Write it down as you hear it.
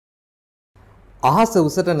අහස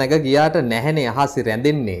උසට නැග ගියාට නැහැනේ අහස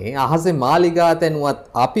රැඳෙන්නේ. අහසේ මාලිගා තැනුවත්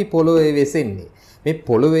අපි පොළොවේ වෙසෙන්නේ. මේ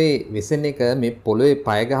පොළොවේ වෙසෙන එක මේ පොළොවේ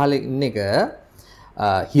පය ගහලා ඉන්න එක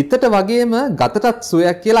හිතට වගේම ගතටත්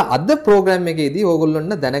සුවයක් කියලා අද ප්‍රෝග්‍රෑම් එකේදී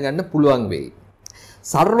ඕගොල්ලොන්ට දැනගන්න පුළුවන් වෙයි.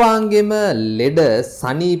 සර්වාංගෙම ලෙඩ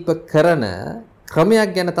සනීප කරන ක්‍රමයක්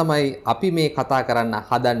ගැන තමයි අපි මේ කතා කරන්න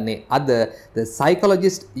හදන්නේ අද The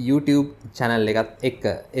Psychologist YouTube channel එකත් එක්ක.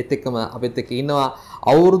 ඒත් එක්කම අපිත් එක්ක ඉන්නවා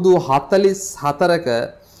අවුරුදු 44ක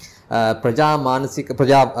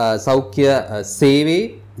ප්‍රජා සෞඛ්‍ය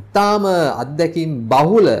සේවයේ ඉතාම අත්දැකීම්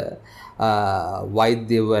බහුල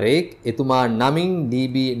වෛද්‍යවරයෙක්. එතුමා නමින්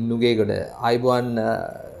DB නුගේගොඩ. අයබෝන්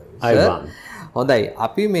හොඳයි.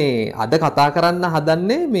 අපි මේ අද කතා කරන්න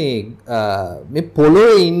හදන්නේ මේ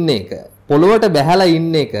පොළොවේ ඉන්න එක. පොළොවට බැහැලා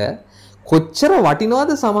ඉන්න එක කොච්චර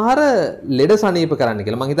වටිනවද සමහර ලෙඩ සනීප කරන්න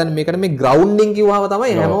කියලා. මම හිතන්නේ මේකට මේ ග්‍රවුන්ඩින් කිව්වම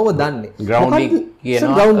තමයි හැමෝම දන්නේ. ග්‍රවුන්ඩින්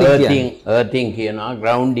කියනවා, earthing කියනවා,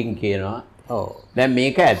 ග්‍රවුන්ඩින් කියනවා. ඔව්. දැන්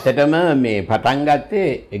මේක ඇත්තටම මේ පටන් ගත්තේ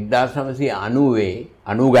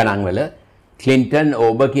 1990 ගණන් වල ක්ලින්ටන්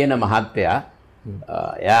ඕබර් කියන මහත්තයා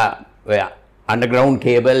එයා ඔය අන්ඩර්ග්‍රවුන්ඩ්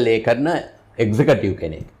කේබල් ඒ කරන එක්සිකියුටිව්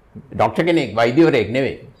කෙනෙක්. ડોක්ටර් කෙනෙක්, වෛද්‍යවරයෙක්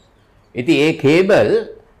නෙවෙයි. ඉතින් ඒ කේබල්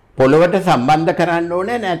පොළොවට සම්බන්ධ කරන්න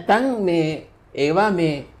ඕනේ නැත්නම් ඒවා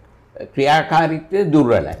ක්‍රියාකාරීත්වය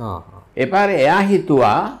දුර්වලයි. ඒ පාරේ එයා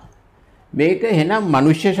හිතුවා මේක එහෙනම්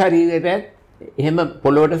මනුෂ්‍ය ශරීරයට එහෙම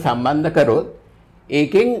පොළොවට සම්බන්ධ කරොත්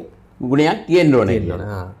ඒකෙන් ගුණයක් තියෙන්න ඕනේ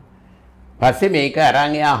කියලා. පස්සේ මේක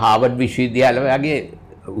අරන් එයා හාවර්ඩ් විශ්වවිද්‍යාලය වගේ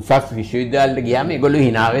උසස් විශ්වවිද්‍යාලයට ගියාම ඒගොල්ලෝ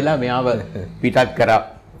hina වෙලා මෙයාව පිටත් කරා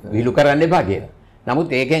විලු කරන්න එපා කියලා. නමුත්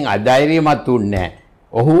ඒකෙන් අධෛර්යමත් වුණේ නැහැ.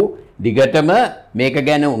 ඔහු දිගටම මේක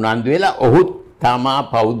ගැන උනන්දු වෙලා ඔහු තමා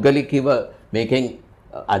පෞද්ගලිකව මේකෙන්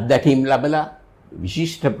අත්දැකීම් ලැබලා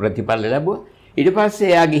විශිෂ්ට ප්‍රතිඵල ලැබුවා. ඊට පස්සේ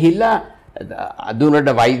එයා ගිහිල්ලා අඳුනට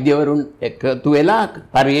වෛද්‍යවරුන් එකතු වෙලා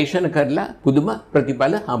පරීක්ෂණ කරලා පුදුම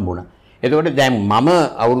ප්‍රතිඵල හම්බුණා. එතකොට දැන්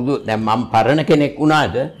මම පරණ කෙනෙක්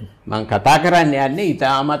වුණාද මම කතා කරන්න යන්නේ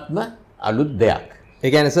ඊටාත්ම අලුත් දෙයක්. ඒ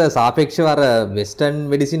කියන්නේ සාපේක්ෂව අර වෙස්ටර්න්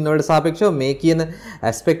මෙඩිසින් වලට සාපේක්ෂව මේ කියන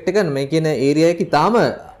ඇස්පෙක්ට් එක මේ කියන ඒරියා එක ඊටාම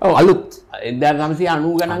අලුත්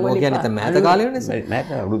 1990 ගණන් වල කියන්නේ තමයි මෑත කාලේ වෙන්නේ සර්. මෑත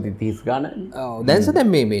අවුරුදු 30 ගණන්. ඔව් දැන් සර් දැන්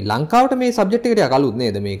මේ ලංකාවට මේ සබ්ජෙක්ට් එක ටිකක් අලුත්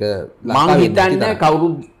නේද මේක? මම හිතන්නේ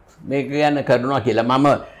කවුරුත් මේක ගැන කරනවා කියලා. මම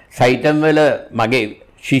සයිටම් වල මගේ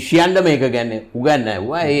ශිෂ්‍යයන්ට මේක ගැන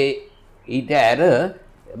උගන්වනවා. ඊට ඇර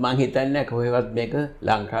මම හිතන්නේ කොහෙවත් මේක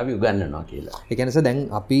ලංකාවේ උගන්වනවා කියලා. ඒ කියන්නේ සර් දැන්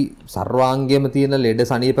අපි සර්වාංගයේම තියෙන ලෙඩ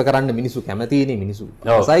සනීප කරන්න මිනිස්සු කැමතිනේ මිනිස්සු.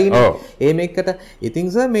 සයිනේ. ඒ මේකට ඉතින්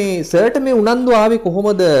සර් මේ සර්ට මේ උනන්දු ආවේ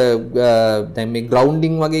කොහොමද? දැන් මේ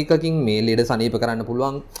ග්‍රවුන්ඩින් වගේ එකකින් මේ ලෙඩ සනීප කරන්න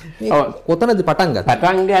පුළුවන්. කොතනද පටන් ගත්තේ?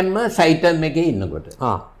 පටන් ගන්න සයිටම් එකේ ඉන්නකොට.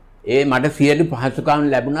 මට සියලු පහසුකම්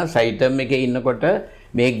ලැබුණා සයිටම් එකේ ඉන්නකොට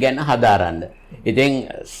මේක ගැන හදාරන්න. ඉතින්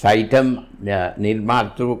සයිටම්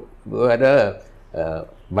නිර්මාතෘවර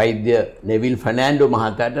වෛද්‍ය නෙවිල් ෆර්නෑන්ඩෝ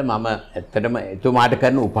මහතාට මම ඇත්තටම එතුමාට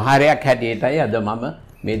කරන උපහාරයක් හැටියටයි අද මම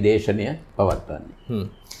මේ දේශනය පවත්වන්නේ.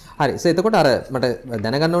 හරි. එතකොට අර මට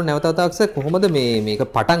දැනගන්න ඕනේ නැවත වතාවක් සර් කොහොමද මේක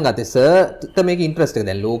පටන් ගත්තේ? සර්ට මේක ඉන්ට්‍රස්ට් එක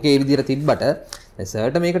දැන් ලෝකේ විදිහට තිබ්බට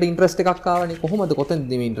සර්ට මේකට ඉන්ට්‍රස්ට් එකක් ආවනේ. කොහොමද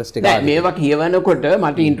කොතනද මේ ඉන්ට්‍රස්ට් එක ආවේ? මේවා කියවනකොට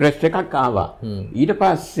මට ඉන්ට්‍රස්ට් එකක් ආවා. ඊට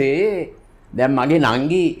පස්සේ දැන් මගේ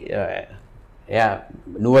නංගි එයා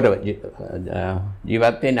නුවර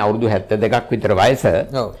ජීවත් වෙන අවුරුදු 72ක් විතර වයස.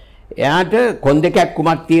 එයාට කොන් දෙකක්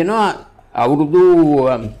කුමක් තියෙනවා අවුරුදු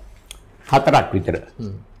 4ක් විතර.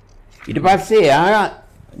 ඊට පස්සේ එයා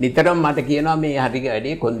නිතරම මට කියනවා මේ හරි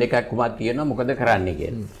වැඩේ කොන් දෙකක් කුමක් තියෙනවා මොකද කරන්නේ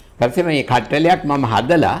කියලා. ඊපස්සේ මේ කට්ටලයක් මම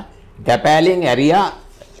හදලා තැපෑලෙන් ඇරියා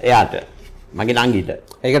එයාට මගේ නංගිට.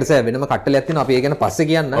 ඒකට සර් වෙනම කට්ටලයක් තියෙනවා අපි ඒ ගැන පස්සේ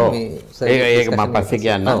කියන්නම් මේ සර්. ඒක මම පස්සේ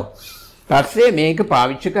කියන්නම්. පස්සේ මේක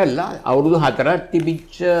පාවිච්චි කරලා අවුරුදු 4ක්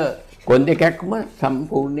තිබිච්ච කොන් දෙකක්ම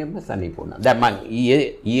සම්පූර්ණයෙන්ම සනීප වුණා. දැන් මම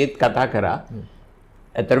ඊයේත් කතා කරා.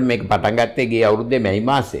 ඇත්තටම මේක පටන් ගත්තේ ගිය අවුරුද්දේ මැයි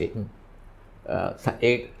මාසේ.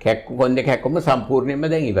 ඒ කොන් දෙකක්ම සම්පූර්ණයෙන්ම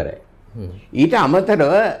දැන් ඉවරයි. ඊට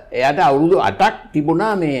අමතරව එයාට අවුරුදු 8ක්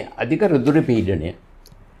තිබුණා මේ අධික රුධිර පීඩනය.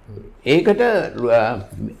 ඒකට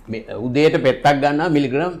උදේට පෙත්තක් ගන්නවා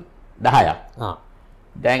මිලිග්‍රෑම් 10ක්.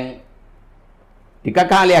 දැන් ටික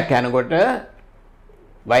කාලයක් යනකොට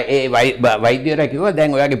වෛද්‍යවරයා කිව්වා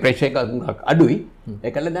දැන් ඔයාගේ ප්‍රෙෂර් එක අඩුයි.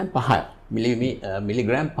 ඒකල දැන් 5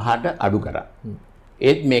 මිලිග්‍රෑම් 5ට අඩු කරා.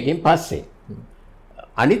 ඒත් මේකෙන් පස්සේ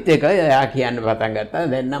අනිත් එක එයා කියන්න පටන් ගත්තා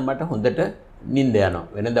දැන් නම් මට හොඳට නිින්ද යනවා.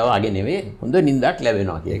 වෙනදා වගේ නෙවෙයි හොඳ නිින්දක්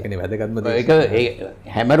ලැබෙනවා කියලා. ඒකනේ වැදගත්ම දේ. ඒක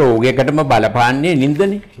හැම රෝගයකටම බලපාන්නේ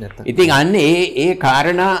නිින්දනේ. ඉතින් අන්න ඒ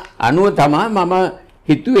කාරණා අනුව තමයි මම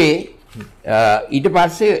හිතුවේ ඊට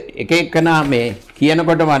පස්සේ එක එකනා මේ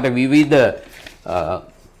කියනකොට මට විවිධ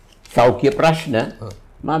සෞඛ්‍ය ප්‍රශ්න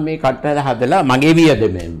මම මේ කට්ටල හදලා මගේ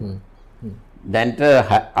වියදමෙන් දැන්ට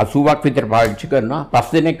 80ක් විතර පාවිච්චි කරනවා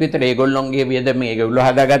 5 දෙනෙක් විතර ඒගොල්ලොන්ගේ වියදම ඒගොල්ලෝ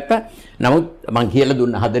හදාගත්තා. නමුත් මං කියලා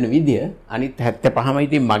දුන්න හදන විදිය අනිත් 75ම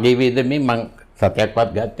ඉතින් මගේ වියදමෙන් මං සතයක්වත්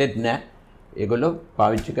ගත්තෙත් නෑ. ඒගොල්ලෝ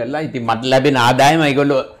පාවිච්චි කරලා ඉතින් මට ලැබෙන ආදායම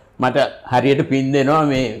ඒගොල්ලෝ මට හරියට පින් දෙනවා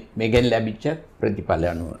මේකෙන් ලැබිච්ච ප්‍රතිඵල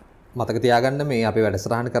අනුව. මතක තියාගන්න මේ අපි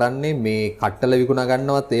වැඩසටහන කරන්නේ මේ කට්ටල විකුණා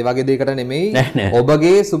ගන්නවත් ඒ වගේ දෙයකට නෙමෙයි.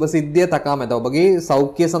 ඔබගේ සුභසිද්ධිය තකාමැද ඔබගේ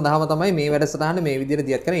සෞඛ්‍ය සඳහාම තමයි මේ වැඩසටහන මේ විදිහට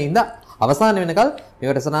දියත් කරන්නේ. ඉඳ අවසාන වෙනකල් මේ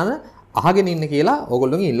වැඩසටහන අහගෙන ඉන්න කියලා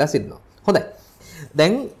ඕගොල්ලෝගෙන් ඉල්ලා සිටිනවා. හොඳයි.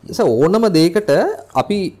 දැන් ඕනම දෙයකට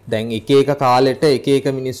අපි දැන් එක එක කාලෙට එක එක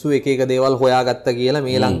මිනිස්සු එක එක දේවල් හොයාගත්ත කියලා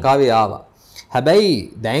මේ ලංකාවේ ආවා. හැබැයි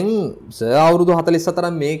දැන් අවුරුදු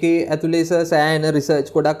 44 මේකේ ඇතුලේ සෑහෙන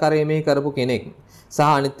රිසර්ච් ගොඩක් අර මේ කරපු කෙනෙක්. සහ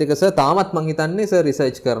අනිත් එක තාමත් මං හිතන්නේ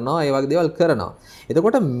රිසර්ච් කරනවා ඒ වගේ දේවල් කරනවා.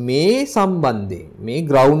 එතකොට මේ සම්බන්ධයෙන් මේ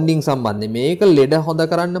ග්‍රවුන්ඩින් සම්බන්ධයෙන් මේක ලෙඩ හොඳ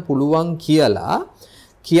කරන්න පුළුවන් කියලා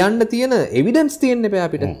කියන්න තියෙන එවිඩන්ස් තියෙන්න එපා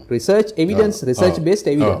අපිට. Research evidence research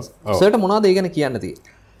based evidence. සර්ට මොනවද ඒ ගැන කියන්න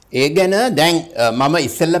තියෙන්නේ? ඒ ගැන දැන් මම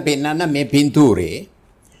ඉස්සෙල්ලා පෙන්නන්න මේ පින්තූරේ.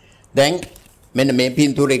 දැන් මෙන්න මේ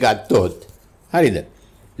පින්තූරේ ගත්තොත් හරිද?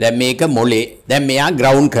 දැන් මේක මොලේ. දැන් මෙයා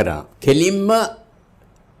ග්‍රවුන්ඩ් කරනවා. කෙලින්ම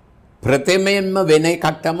ප්‍රථමයෙන්ම වෙන එකක්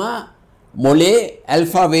තමයි මොලේ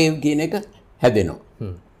ඇල්ෆා වේව් කියන එක හැදෙනවා.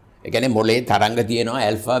 ඒ කියන්නේ මොලේ තරංග තියෙනවා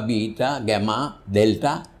ඇල්ෆා බීටා ගැමා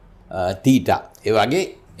ඩෙල්ටා තීටා. ඒ වගේ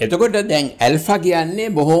එතකොට දැන් ඇල්ෆා කියන්නේ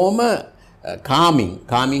බොහොම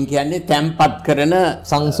කාමින් කියන්නේ තැම්පත් කරන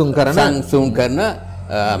සංසුන් කරන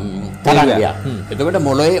තරංගයක්. එතකොට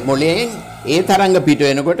මොලයෙන් ඒ තරංග පිට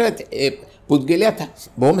වෙනකොට ඒ පුද්ගලයා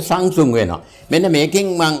බොහොම සංසුන් වෙනවා. මෙන්න මේකෙන්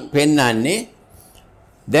මම පෙන්නන්නේ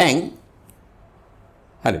දැන්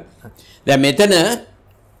හරි. දැන් මෙතන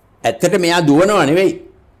ඇත්තට මෙයා දුවනවා නෙවෙයි.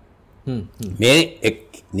 මේ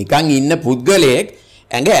නිකන් ඉන්න පුද්ගලයෙක්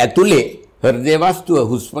ඇඟ ඇතුලේ හෘද වස්තුව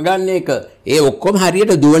හුස්ම ගන්න එක ඒ ඔක්කොම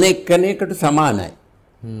හරියට දුවන එකට සමානයි.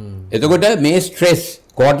 එතකොට මේ ස්ට්‍රෙස්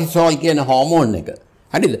කෝටිසෝල් කියන හෝමෝන් එක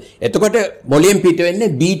හරිද? එතකොට මොළයෙන් පිට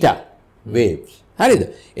වෙන්නේ බීටා වේව්ස්. හරිද?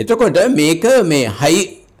 එතකොට මේක මේ හයි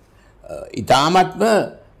ඊටාත්ම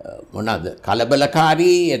මොනවාද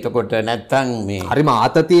කලබලකාරී එතකොට නැත්තම් මේ හරිම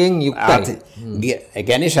ආතතියෙන් යුක්තයි. ඒ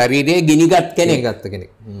කියන්නේ ශරීරයේ ගිනිගත් කෙනෙක්.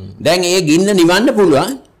 දැන් ඒ ගින්න නිවන්න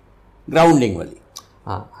පුළුවන් ග්‍රවුන්ඩින් වලින්.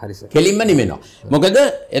 හරි සර්. කෙලින්ම නිවෙනවා. මොකද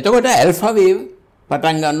එතකොට ඇල්ෆා වේව්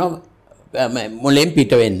පටන් ගන්නවා මොලෙන්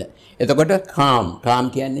පිට වෙන්න. එතකොට කාම්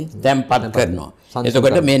කියන්නේ තැම්පත් කරනවා.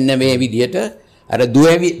 එතකොට මෙන්න මේ විදිහට අර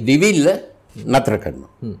දිවිල්ල නතර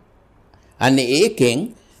කරනවා. අන්න ඒකෙන්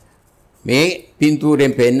මේ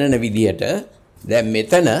පින්තූරෙන් පෙන්නන විදිහට දැන්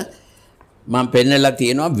මෙතන මම පෙන්නලා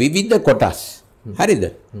තියෙනවා විවිධ කොටස්. හරිද?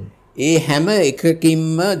 ඒ හැම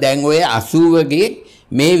එකකින්ම දැන් ඔය 80ගේ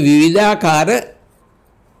මේ විවිධාකාර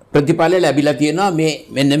ප්‍රතිඵල ලැබිලා තියෙනවා මේ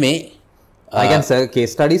මෙන්න මේ අයන් සර්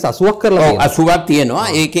කේස් ස්ටඩිස් 80ක් කරලා තියෙනවා. 80ක් තියෙනවා.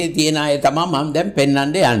 ඒකේ තියෙන අය තමයි මම දැන්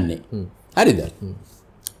පෙන්වන්න යන්නේ. හරිද?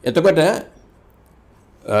 එතකොට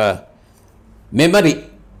මෙමරි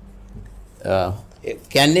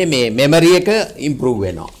කියන්නේ මේ මෙමරි එක ඉම්ප්‍රූව්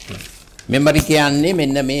වෙනවා. මෙමරි කියන්නේ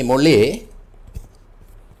මෙන්න මේ මොලේ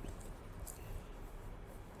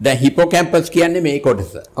දැන් හිපෝකැම්පස් කියන්නේ මේ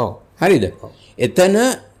කොටස. ඔව්. හරිද? එතන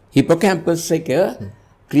හිපෝකැම්පස් එක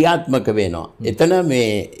ක්‍රියාත්මක වෙනවා. එතන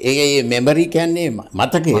මේ ඒ මෙමරි කියන්නේ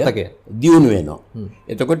මතකය දියුණු වෙනවා.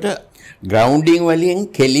 එතකොට ග්‍රවුන්ඩින් වලින්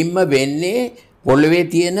කෙලින්ම වෙන්නේ පොළවේ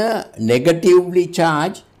තියෙන නෙගටිව්ලි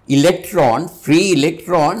charge ඉලෙක්ට්‍රෝන ෆ්‍රී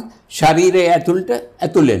ඉලෙක්ට්‍රෝන ශරීරය ඇතුල්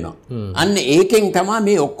වෙනවා. අන්න ඒකෙන් තමයි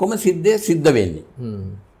මේ ඔක්කොම සිද්ධ වෙන්නේ.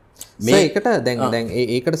 මේකට දැන්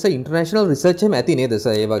ඒකට ඉන්ටර්නැෂනල් රිසර්ච් එකම ඇති නේද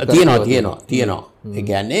සර්? ඒ වගේ තියෙනවා. ඒ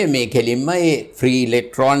කියන්නේ මේ කෙලින්ම ඒ ෆ්‍රී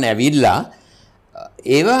ඉලෙක්ට්‍රෝන ඇවිල්ලා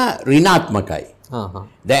ඒවා ඍණාත්මකයි.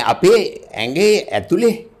 දැන් අපේ ඇඟේ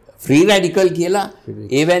ඇතුලේ ෆ්‍රී රැඩිකල් කියලා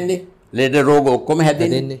ඒ වෙන්නේ ලෙඩ රෝග ඔක්කොම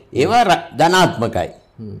හැදෙන්නේ. ඒවා ධනාත්මකයි.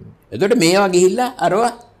 එතකොට මේවා ගිහිල්ලා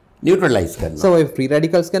අරවා neutralize කරනවා. ඔය ෆ්‍රී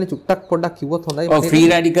රැඩිකල්ස් කියන්නේ චුට්ටක් පොඩ්ඩක් කිව්වොත් හොඳයි. ඔව් ෆ්‍රී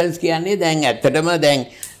රැඩිකල්ස් කියන්නේ දැන් ඇත්තටම දැන්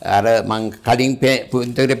අර මං කලින්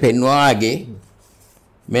පුතේට පෙන්වුවා වගේ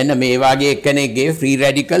මෙන්න මේ වගේ කෙනෙක්ගේ ෆ්‍රී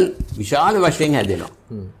රැඩිකල් විශාල වශයෙන් හැදෙනවා.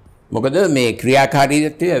 මොකද මේ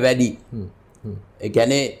ක්‍රියාකාරීත්වය වැඩි. ඒ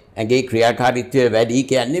කියන්නේ ඇඟේ ක්‍රියාකාරීත්වය වැඩි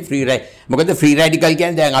කියන්නේ මොකද ෆ්‍රී රැඩිකල්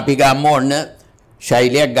කියන්නේ දැන් අපි ගම්ම ඔන්න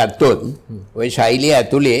ශෛලියක් ගත්තොත් ওই ශෛලිය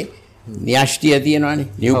ඇතුලේ න්‍යෂ්ටිය තියෙනවානේ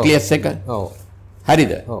නියුක්ලියස් එක. ඔව්.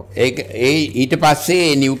 හරිද? ඒක ඊට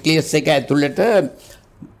පස්සේ නියුක්ලියස් එක ඇතුළට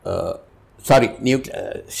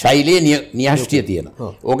ශෛලියේ න්‍යෂ්ටිය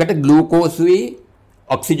තියෙනවා. ඕකට ග්ලූකෝසුයි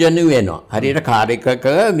ඔක්සිජනුයි වෙනවා. හරියට කාර් එකක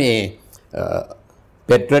මේ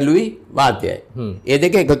පෙට්‍රලුයි වාතයයි. ඒ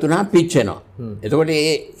දෙක එකතු වුණාම පිච්චෙනවා. එතකොට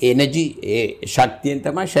ඒ එනර්ජි ඒ ශක්තියෙන්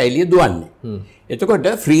තමයි ශෛලිය දුවන්නේ. එතකොට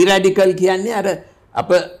ෆ්‍රී රැඩිකල් කියන්නේ අර අප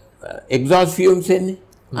එක්සෝස්ට් ෆියුම්ස් එන්නේ.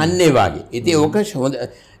 අන්න ඒ වගේ. ඉතින් ඕක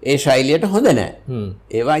ඒ ශෛලියට හොඳ නැහැ.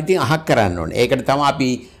 ඒවා ඉතින් අහක් කරන්න ඕනේ. ඒකට තමයි අපි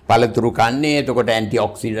පළතුරු කන්නේ. එතකොට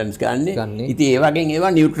ඇන්ටිඔක්සිඩන්ට්ස් ගන්නේ. ඉතින් ඒ වගේ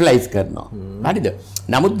ඒවා නියුට්‍රලයිස් කරනවා. හරිද?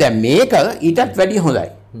 නමුත් දැන් මේක ඊටත් වැඩිය හොඳයි.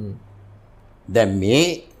 දැන් මේ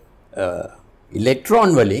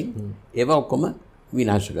ඉලෙක්ට්‍රෝන වලින් ඒවා ඔක්කොම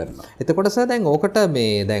විනාශ කරනවා. එතකොට සර් දැන් ඕකට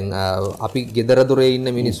මේ දැන් අපි gedara dore ඉන්න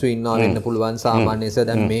මිනිස්සු ඉන්නවා වෙන්න පුළුවන් සාමාන්‍ය සර්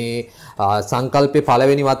දැන් මේ සංකල්පේ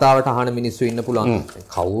පළවෙනි වතාවට අහන මිනිස්සු ඉන්න පුළුවන්.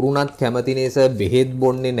 කවුරුණත් කැමතිනේ සර් බෙහෙත්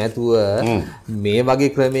බොන්නේ නැතුව මේ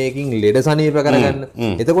වගේ ක්‍රමයකින් ලෙඩ සනීප කරගන්න.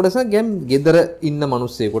 එතකොට සර් ගැම් gedara ඉන්න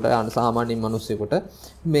මිනිස්සෙකුට සාමාන්‍ය මිනිස්සෙකුට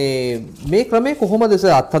මේ ක්‍රමය කොහොමද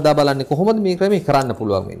සර් අත්හදා බලන්නේ? කොහොමද මේ ක්‍රමය කරන්න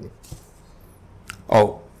පුළුවන් වෙන්නේ? ඔව්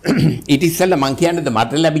ඊට ඉස්සෙල්ලා මං කියන්නද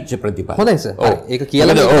මට ලැබිච්ච ප්‍රතිඵල. හොඳයි සර්. ඒක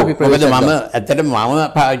කියලා අපි මොකද මම ඇත්තටම මම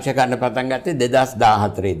පාවිච්චි කරන්න පටන් ගත්තේ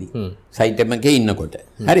 2014 දී. සයිට් එකේ ඉන්නකොට.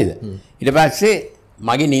 හරිද? ඊට පස්සේ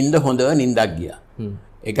මගේ නිින්ද හොඳ නිින්දක් ගියා.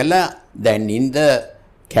 ඒකල දැන් නිින්ද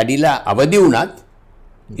කැඩිලා අවදි වුණත්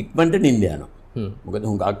ඉක්මනට නිින්ද යනවා. මොකද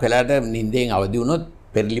හුඟක් වෙලාවට නිින්දෙන් අවදි වුණොත්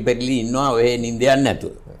පෙරලි ඉන්නවා ඔය නිින්ද යන්නේ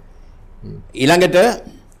නැතුව. ඊළඟට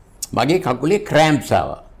මගේ කකුලේ ක්‍රෑම්ප්ස්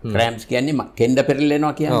ආවා. ක්‍රෑම්ප්ස් කියන්නේ කෙන්ඩ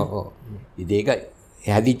පෙරලෙනවා කියන්නේ. ඔව්. ඉතින් ඒක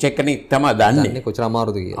හැදිච්ච කෙනෙක් තමයි දන්නේ කොච්චර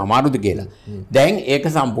අමාරුද කියලා. අමාරුද කියලා. දැන් ඒක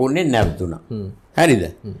සම්පූර්ණයෙන් නැවතුණා. හරිද?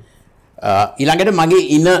 ඊළඟට මගේ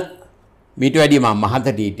ඉන මීට වැඩිය මම මහතට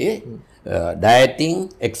හිටියේ ඩයටින්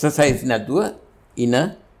එක්සර්සයිස් නැතුව ඉන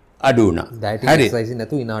අඩු වුණා. ඩයටින් එක්සර්සයිස්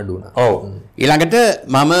නැතුව ඉන අඩු වුණා. ඔව්. ඊළඟට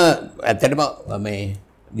මම ඇත්තටම මේ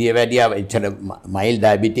දියවැඩියා එච්චර මයිල්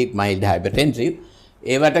ඩයබටික් මයිල් හයිපර්ටෙන්සිව්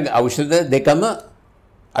ඒවට ඖෂධ දෙකම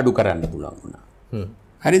අඩු කරන්න පුළුවන් වුණා.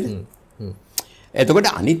 හරිද? එතකොට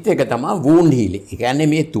අනිත් එක තමයි wound healing. ඒ කියන්නේ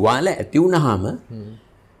මේ තුවාල ඇති වුණාම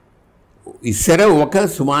ඉස්සර ඔක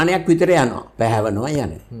සුමානයක් විතර යනවා. පැහැවනවා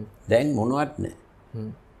යන්නේ. දැන් මොනවත් නැහැ.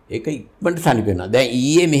 ඒක ඉක්මනට සනීප වෙනවා. දැන්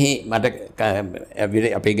ඊයේ මෙහි මට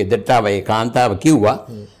අපේ ගෙදරට ආව ඒ කාන්තාව කිව්වා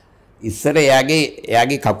ඉස්සර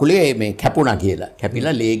එයාගේ කකුලේ මේ කැපුණා කියලා.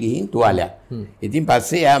 කැපිලා ලේ ගිහින් තුවාලයක්. ඉතින්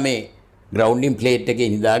පස්සේ එයා මේ ග්‍රවුන්ඩින් ප්ලේට් එකේ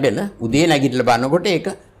ඉඳාගෙන උදේ නැගිටලා බලනකොට ඒක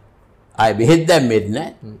ආයෙ බෙහෙත් දැම්මෙත්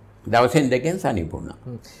නැහැ. දවසෙන් දෙකෙන් සනීප වුණා.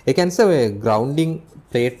 ඒ කියන්නේ ඔය ග්‍රවුන්ඩින්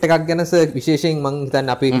ප්ලේට් එකක් ගැන විශේෂයෙන් මම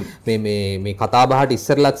හිතන්නේ අපි මේ කතා බහට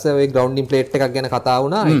ඉස්සරලත් ඔය ග්‍රවුන්ඩින් ප්ලේට් එකක් ගැන කතා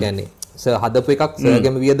වුණා. ඒ කියන්නේ සර් හදපු එකක්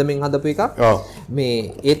සර්ගෙම වියදමෙන් හදපු එකක්. මේ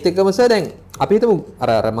ඒත් එක්කම සර් දැන් අපි හිතමු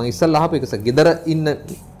අර මම ඉස්සල්ලා අහපු එක සර් gedara ඉන්න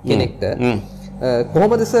කෙනෙක්ට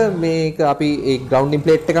කොහොමද සර් මේක අපි ඒ ග්‍රවුන්ඩින්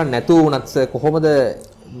ප්ලේට් එකක් නැතුව වුණත් සර් කොහොමද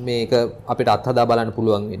මේක අපිට අත්හදා බලන්න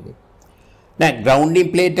පුළුවන් වෙන්නේ? දැන් ග්‍රවුන්ඩින්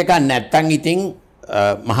ප්ලේට් එකක් නැත්තම් ඉතින්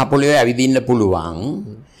මහ පොළොවේ ඇවිදින්න පුළුවන්.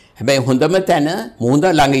 හැබැයි හොඳම තැන මුහුද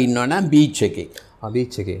ළඟ ඉන්නවා නම් බීච් එකේ.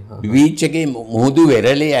 බීච් එකේ. බීච් එකේ මුහුදු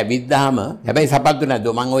වෙරළේ ඇවිද්දාම හැබැයි සපත්තු නැද්ද?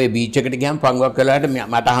 මම ওই බීච් එකට ගියාම පංගුවක් වෙලාවට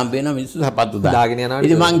මට හම්බ වෙනවා මිනිස්සු සපත්තු දාගෙන යනවා.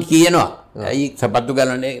 ඉතින් මං කියනවා ඇයි සපත්තු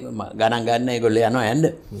ගලන්නේ ගණන් ගන්න ඒගොල්ලෝ යනවා යන්න.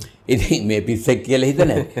 ඉතින් මේ පිස්සෙක් කියලා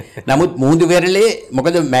හිතන්නේ. නමුත් මුහුදු වෙරළේ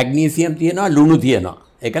මොකද මැග්නීසියම් තියෙනවා ලුණු තියෙනවා.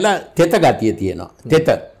 ඒකල තෙත ගතිය තියෙනවා. තෙත.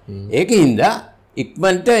 ඒකින්ද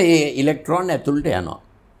ඉක්මනට ඒ ඉලෙක්ට්‍රෝන ඇතුළට යනවා.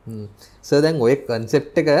 සර් දැන් ඔය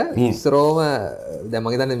කන්සෙප්ට් එක ඉස්සරෝම දැන් මම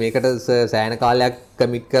හිතන්නේ මේකට සෑහෙන කාලයක්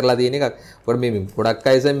කමිට් කරලා තියෙන එකක්. පොඩ මේ ගොඩක්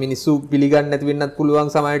අය මිනිස්සු පිළිගන්නේ නැති වෙන්නත්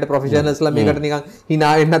පුළුවන් සමහරවිට ප්‍රොෆෙෂනල්ස්ලා මේකට නිකන්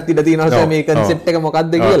hina වෙන්නත් ඉඩ තියෙනවා සර් මේ කන්සෙප්ට් එක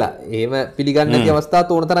මොකක්ද කියලා. එහෙම පිළිගන්නේ නැති අවස්ථා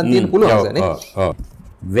තෝරන තරම් තියෙන්න පුළුවන් සර් නේ.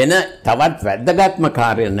 වෙන තවත් වැදගත්ම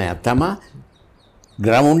කාරණයක් තමයි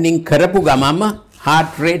ග්‍රවුන්ඩින් කරපු ගමම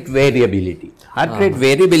heart rate variability. heart rate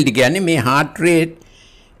variability කියන්නේ මේ heart rate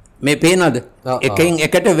මේ පේනවද? එකෙන්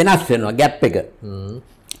එකට වෙනස් වෙනවා ગેප් එක.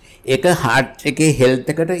 ඒක heart එකේ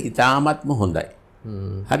health එකට ඉතාමත්ම හොඳයි.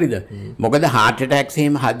 හරිද? මොකද heart attacks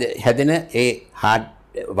එහෙම හැදෙන ඒ heart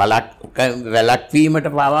වැළක්වීමට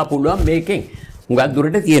පාවා පුළුවන් මේකෙන් හුඟක්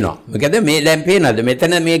දුරට තියෙනවා. මොකද මේ දැන් පේනවද?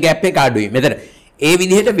 මෙතන මේ ગેප් එක අඩුයි. මෙතන ඒ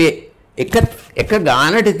විදිහට එක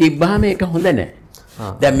ගානට තිබ්බහම ඒක හොඳ නැහැ.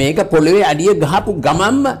 දැන් මේක පොළවේ අඩිය ගහපු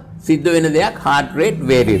ගමන්ම සිද්ධ වෙන දෙයක් heart rate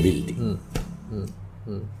variability.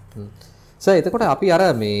 සර් එතකොට අපි අර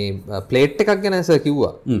මේ ප්ලේට් එකක් ගැන සර්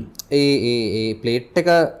කිව්වා. ඒ ප්ලේට් එක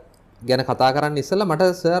ගැන කතා කරන්න ඉස්සෙල්ලා මට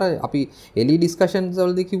සර් අපි එලි ඩිස්කෂන්ස්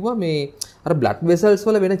වලදී කිව්වා මේ අර බ්ලඩ් වෙසල්ස්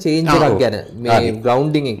වල වෙන චේන්ජ් එකක් ගැන මේ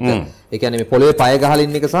ග්‍රවුන්ඩින් එක. ඒ කියන්නේ මේ පොළවේ පය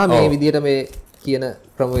ගහලින් එක සහ මේ විදිහට මේ කියන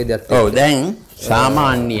ක්‍රමවේදයක්. ඔව් දැන්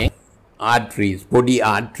සාමාන්‍යයෙන් ආර්ටරිස් පොඩි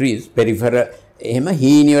ආර්ටරිස් පෙරිෆරල් එහෙම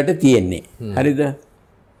හීනියට තියෙන්නේ. හරිද?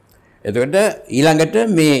 එතකොට ඊළඟට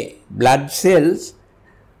මේ බ්ලඩ් සෙල්ස්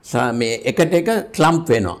මේ එකට එක ක්ලම්ප්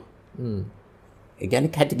වෙනවා. ඒ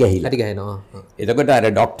කියන්නේ කැටි ගහිලා. කැටි ගහනවා. එතකොට අර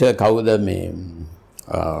ડોක්ටර් කවුද මේ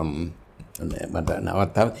මට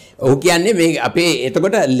නවත්තම ඔහු කියන්නේ මේ අපේ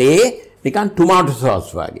එතකොට ලේ නිකන් ටොමාටෝ සෝස්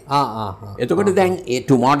වගේ. එතකොට දැන් ඒ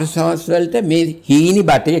ටොමාටෝ සෝස් වලට මේ හීනි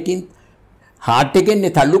බටයකින් හાર્ට් එකෙන්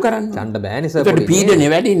තල්ලු කරන්න. යන්න බෑනේ සර්. ඒකට පීඩනය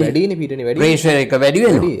වැඩිනේ. වැඩිනේ පීඩනය වැඩි. ප්‍රෙෂර් එක වැඩි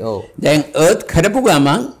වෙනවා. දැන් අර්ත් කරපු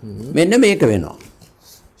ගමන් මෙන්න මේක වෙනවා.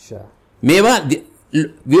 මේවා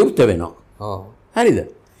විවෘත වෙනවා. හරිද?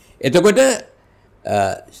 එතකොට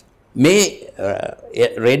මේ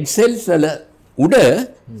රෙඩ් සෙල්ස් වල උඩ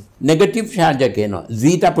නෙගටිව් චාර්ජ් එක එනවා.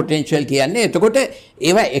 zeta potential කියන්නේ එතකොට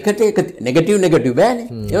ඒවා එකට එක නෙගටිව් බෑනේ.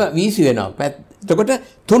 ඒවා වීසි වෙනවා. එතකොට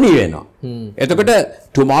තුනි වෙනවා. එතකොට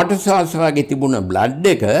ටොමාටෝ සෝස් වගේ තිබුණ බ්ලඩ්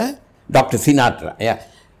එක ડોක්ටර් සිනාට්‍රා එයා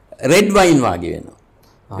රෙඩ් වයින් වගේ වෙනවා.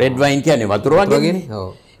 රෙඩ් වයින් කියන්නේ වතුර වගේනේ.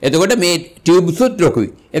 එතකොට මේ ටියුබ්ස් උත් ලොකුයි.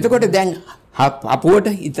 එතකොට දැන් අපුවට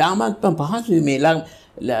ඉතාමත්ම පහසුයි මේ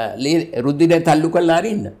රුධිරය තල්ලු කරලා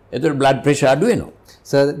අරින්න. එතකොට බ්ලඩ් ප්‍රෙෂර් අඩු වෙනවා.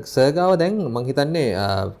 සර් ගාව දැන් මම හිතන්නේ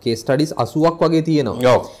කේස් ස්ටඩිස් 80ක් වගේ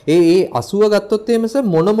තියෙනවා. ඒ 80 ගත්තොත් එහෙම සර්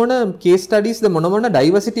මොන කේස් ස්ටඩිස්ද මොන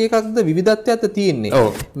ඩයිවර්සිටි එකක්ද විවිධත්වයක්ද තියෙන්නේ.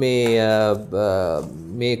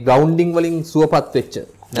 මේ ග්‍රවුන්ඩින් වලින් සුවපත් වෙච්ච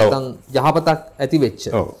නැත්නම් යහපතක් ඇති වෙච්ච.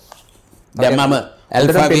 දැන් මම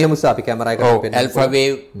ඇල්ෆා වේව් අපි කැමරා එකට පෙන්නනවා. ඇල්ෆා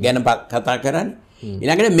වේව් ගැන කතා කරන්නේ.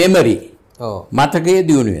 ඊළඟට මෙමරි. මතකයේ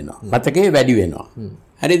දියුණු වෙනවා. මතකයේ වැඩි වෙනවා.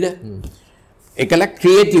 හරිද? ඒකල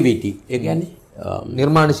ක්‍රියේටිවිටි. ඒ කියන්නේ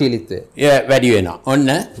නිර්මාණශීලීත්වය වැඩි වෙනවා. ඔන්න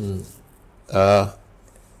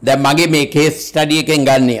දැන් මගේ මේ කේස් ස්ටඩි එකෙන්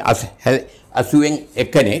ගන්නේ 80න්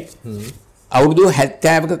එකෙක් අවුරුදු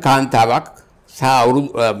 70ක කාන්තාවක් සහ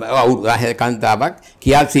අවුරුදු කාන්තාවක්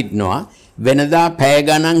කියා සිටිනවා වෙනදා පැය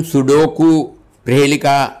ගණන් සුඩෝකු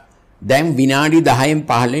ප්‍රහේලිකා දැන් විනාඩි 10න්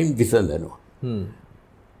 15න් විසඳනවා.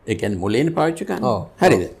 ඒ කියන්නේ මොලේන පාවිච්චි කරනවා.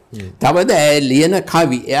 හරිද? තවද ලියන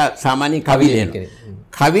කවි එයා සාමාන්‍ය කවි ලියනවා.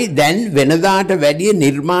 කවි දැන් වෙනදාට වැඩිය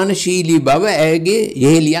නිර්මාණශීලී බව ඇයගේ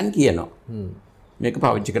යෙහෙලියන් කියනවා. මේක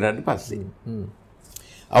පාවිච්චි කරාට පස්සේ.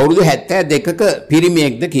 අවුරුදු 72ක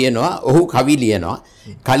පිරිමියෙක්ද කියනවා ඔහු කවි ලියනවා.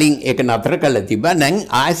 කලින් ඒක නතර කළා තිබ්බා. දැන්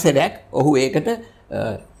ආයසරයක් ඔහු ඒකට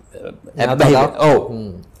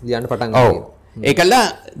ලියන්න පටන් ගන්නවා. ඒකල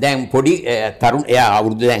දැන් පොඩි තරුණ එයා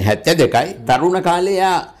අවුරුදු දැන් 72යි. තරුණ කාලේ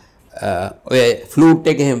එයා ඔය ෆ්ලූට්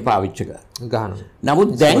එක එහෙම පාවිච්චි ගන්නවා. නමුත්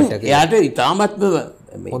දැන් එයාට ඉතාමත්ම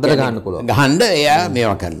හොඳට ගන්න පුළුවන්. ගහන්න එයා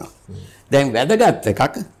මේවා කරනවා. දැන් වැදගත්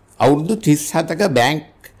එකක් අවුරුදු 37ක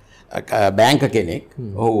බැංක කෙනෙක්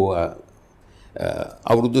ඔහු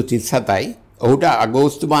අවුරුදු 37යි. ඔහුට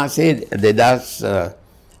අගෝස්තු මාසයේ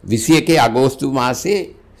 2021 අගෝස්තු මාසයේ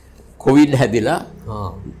කොවිඩ් හැදිලා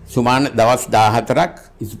සුමාන දවස් 14ක්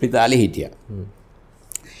ඉස්පිතාලේ හිටියා.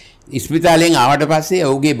 ඉස්පිතාලෙන් ආවට පස්සේ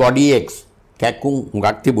ඔහුගේ බොඩි එක්ස් කැක්කුම්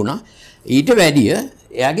හුඟක් තිබුණා. ඊට වැඩිය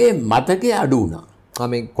එයාගේ මතකය අඩු වුණා.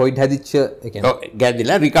 මේ කොවිඩ් හැදිච්ච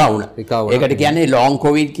ගැදිලා රිකා වුණා. ඒකට කියන්නේ ලොං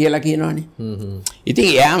කොවිඩ් කියලා කියනවනේ. ඉතින්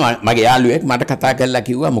එයා මගේ යාළුවෙක් මට කතා කරලා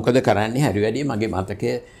කිව්වා මොකද කරන්නේ හරි වැඩි මගේ මතකය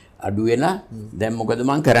අඩු වෙලා දැන් මොකද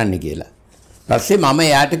මං කරන්න කියලා. පස්සේ මම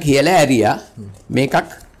එයාට කියලා ඇරියා මේකක්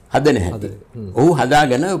හදන හැටි. ඔහු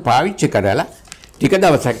හදාගෙන පාවිච්චි කරලා ටික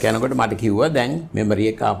දවසක් යනකොට මට කිව්වා දැන් මෙමරි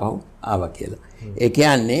එක ආපහු ආවා කියලා. ඒ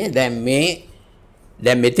කියන්නේ දැන්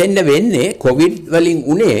මෙතෙන්ද වෙන්නේ කොවිඩ් වලින්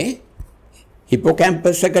උනේ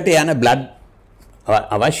හිපෝකැම්පස් එකට යන බ්ලඩ්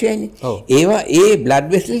අවශ්‍යයිනේ. ඒවා ඒ බ්ලඩ්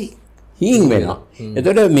වෙසල් හීන් වෙනවා.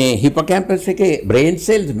 එතකොට මේ හිපෝකැම්පස් එකේ බ්‍රේන්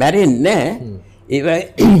සෙල්ස් මැරෙන්නේ නැහැ. ඒවා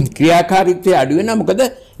ක්‍රියාකාරීත්වය අඩු වෙනවා මොකද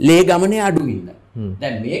ලේ ගමනේ අඩු වෙනවා.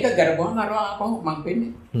 දැන් මේක කරපුවම අර ආපහු මං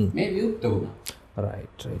පෙන්නේ මේ විවුර්ත වුණා.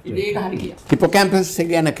 රයිට් ඒක හරි ගියා. හිපෝකැම්පස් එක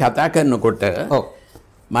ගැන කතා කරනකොට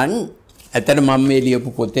මං ඇත්තට මම මේ ලියපු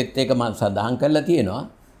පොතෙත් එක මම සඳහන් කරලා තියෙනවා.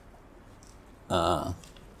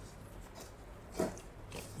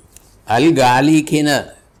 අල්ගාලි කියන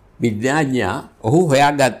විද්‍යාඥයා ඔහු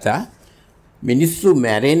හොයාගත්තා මිනිස්සු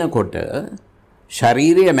මැරෙනකොට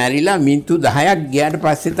ශරීරය මැරිලා මිනිත්තු 10ක් ගියාට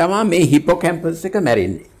පස්සේ තමයි මේ හිපෝකැම්පස් එක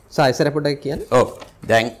මැරෙන්නේ. සායසර පොඩ්ඩක් කියන්න.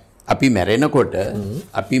 දැන් අපි මැරෙනකොට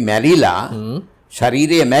අපි මැරිලා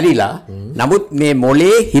ශරීරය මැරිලා නමුත් මේ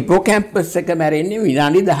මොලේ හිපෝකැම්පස් එක මැරෙන්නේ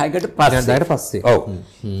විනාඩි 10කට පස්සේ.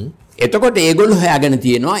 එතකොට ඒගොල්ලෝ හොයාගෙන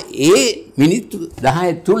තියෙනවා ඒ මිනිත්තු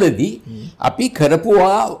 10 තුලදී අපි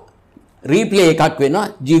කරපුවා රීප්ලේ එකක් වෙනවා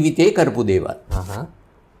ජීවිතේ කරපු දේවල්.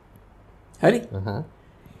 හරි?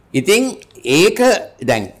 ඉතින් ඒක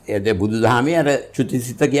දැන් බුදුදහමේ අර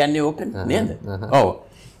චුතිසිත කියන්නේ ඕක නේද? ඔව්.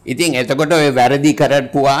 ඉතින් එතකොට ඔය වැරදි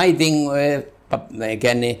කරපුවා ඉතින් ඔය ඒ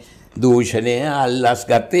කියන්නේ දූෂණය අල්ලස්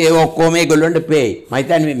ගත්තේ ඒ ඔක්කොම ඒගොල්ලන්ට පේයි. මම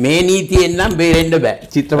හිතන්නේ මේ නීතියෙන් නම් බේරෙන්න බෑ.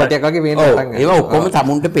 චිත්‍රපටයක් වගේ පේන්න පටන් ගන්නවා. ඒවා ඔක්කොම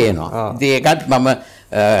තමුන්ට පේනවා. ඉතින් ඒකත් මම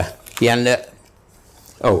කියන්න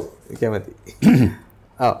ඔව් කැමති.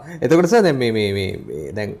 ඔව් එතකොට සර් දැන් මේ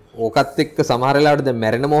දැන් ඕකත් එක්ක සමහර වෙලාවට දැන්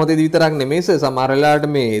මැරෙන මොහොතේදී විතරක් නෙමෙයි සර් සමහර වෙලාවට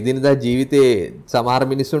මේ එදිනදා ජීවිතේ සමහර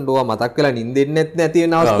මිනිස්සුන්ට ඕවා මතක් වෙලා නිින්දෙන්නේ නැති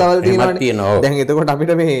වෙන අවස්ථාවල් තියෙනවානේ. දැන් එතකොට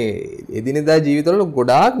අපිට මේ එදිනදා ජීවිතවල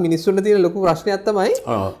ගොඩාක් මිනිස්සුන්ට තියෙන ලොකු ප්‍රශ්නයක් තමයි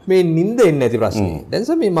මේ නිින්ද එන්නේ නැති ප්‍රශ්නේ. දැන්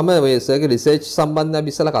සර් මේ මම ඔය සර්ගේ රිසර්ච් සම්බන්ධව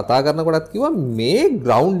අපි ඉස්සලා කතා කරනකොටත් කිව්වා මේ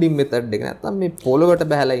ග්‍රවුන්ඩින් මෙතඩ් එක නැත්තම් මේ පොළොවට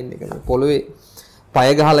බහැලා ඉන්න එක මේ පොළොවේ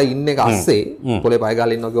පය ගහලා ඉන්න එක අස්සේ පොළේ පය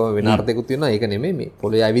ගහලා ඉන්නවා කියවම වෙන අර්ථයකුත් තියෙනවා. ඒක නෙමෙයි මේ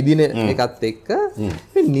පොළේ ඇවිදින එකත් එක්ක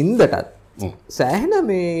මේ නිින්දටත් සෑහෙන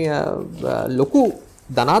මේ ලොකු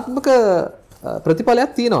ධනාත්මක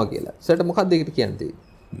ප්‍රතිඵලයක් තියෙනවා කියලා. සර්ට මොකක්ද ඒකට කියන්නේ?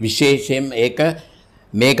 විශේෂයෙන්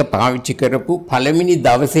මේක පාවිච්චි කරපු පළවෙනි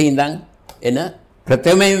දවසේ ඉඳන් එන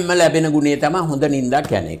ප්‍රථමයෙන්ම ලැබෙන ගුණය තමයි හොඳ නිින්දක්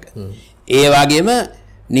යන එක. ඒ වගේම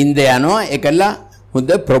නිින්ද යනවා එකලා හොඳ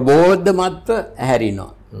ප්‍රබෝධමත්ව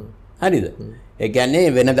ඇහැරිනවා. හරිද? ඒ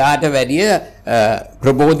කියන්නේ වෙනදාට වැඩිය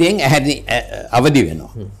ප්‍රබෝධයෙන් අවදි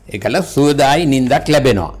වෙනවා. ඒකල සුවදායි නිින්දක්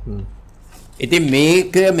ලැබෙනවා. ඉතින්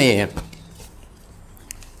මේක මේ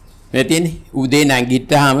තියෙන්නේ උදේ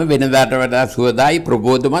නැගිට්ටාම වෙනදාට වඩා සුවදායි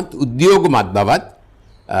ප්‍රබෝධමත් උද්‍යෝගමත් බවත්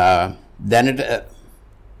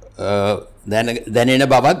දැනෙන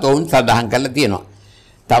බවත් ඔවුන් සඳහන් කරලා තියෙනවා.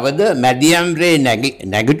 තවද මැදියම් රේ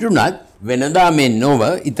නැගිටුණත් වෙනදා මේ නොව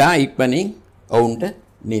ඉතා ඉක්මනින් ඔවුන්ට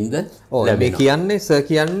නින්ද මේ කියන්නේ සර්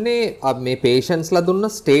කියන්නේ මේ පේෂන්ට්ස්ලා දුන්න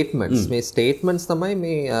ස්ටේට්මන්ට්ස් මේ ස්ටේට්මන්ට්ස් තමයි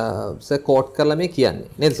මේ සර් කෝට් කරලා මේ කියන්නේ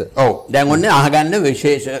නේද සර්? ඔව් දැන් ඔන්න අහගන්න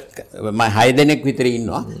විශේෂ මම 6 දෙනෙක් විතර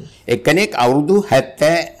ඉන්නවා. එක්කෙනෙක් අවුරුදු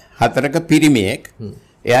 74ක පිරිමියෙක්.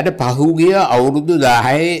 එයාට පහුගිය අවුරුදු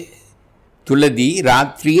 10 තුලදී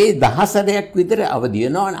රාත්‍රියේ 10 සැරයක් විතර අවදි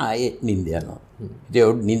වෙනවා ආයේ නින්ද යනවා.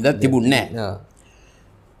 ඒක නින්ද තිබුණේ නැහැ.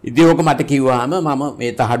 ඉතින් ඔක මට කිව්වහම මම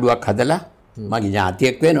මේ තහඩුවක් හදලා මගේ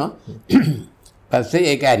ඥාතියෙක් වෙනවා. පස්සේ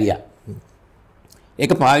ඒක ඇරියා.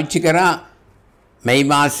 ඒක පාවිච්චි කරා මේ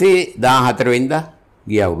මාසේ 14 වෙනිදා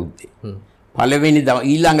ගිය අවුරුද්දේ. පළවෙනි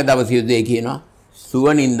ඊළඟ දවසේ උදේ කියනවා සුව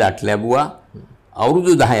නින්දක් ලැබුවා.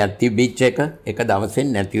 අවුරුදු 10ක් තිබිච්ච එක දවසෙන්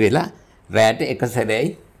නැති වෙලා රැට එක සැරේයි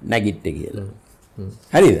නැගිට්ටේ කියලා.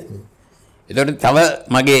 හරිද? එතකොට තව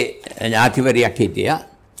මගේ ඥාතිවරියක් හිටියා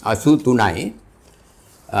 83යි.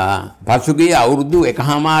 පසුගිය අවුරුදු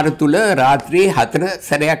 1මාර තුල රාත්‍රියේ 4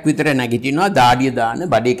 සැරයක් විතර නැගිටිනවා දාඩිය දාන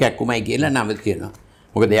බඩේ කැක්කුමයි කියලා නම තියෙනවා.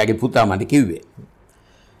 මොකද එයාගේ පුතා මට කිව්වේ.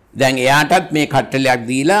 දැන් එයාටත් මේ කට්ටලයක්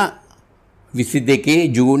දීලා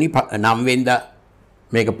 22 ජූනි 9 වෙනිදා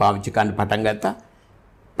මේක පාවිච්චි කරන්න පටන් ගත්තා.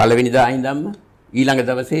 පළවෙනිදා ඉඳන්ම ඊළඟ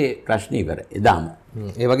දවසේ ප්‍රශ්න ඉවරයි. එදාම.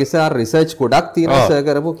 ඒ වගේ සර් රිසර්ච් ගොඩක් තියෙනවා සර්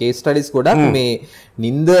කරපු කේස් ස්ටඩිස් ගොඩක් මේ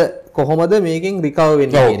නින්ද කොහොමද මේකෙන් රිකවර්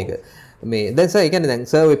වෙන්නේ කියන එක. මේ දැන් සර් ඒ කියන්නේ දැන්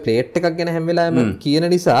සර් ඔය ප්ලේට් එකක් ගැන හැම වෙලාවෙම කියන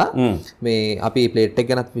නිසා මේ අපි ප්ලේට් එක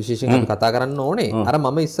ගැනත් විශේෂයෙන් අපි කතා කරන්න ඕනේ. අර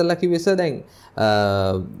මම ඉස්සෙල්ලා කිව්වේ සර් දැන්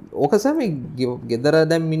ඕක සර් මේ ගෙදර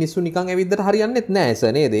දැන් මිනිස්සු නිකන් ඇවිද්දට හරියන්නේත් නැහැ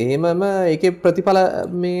සර් නේද? එහෙමම ඒකේ ප්‍රතිඵල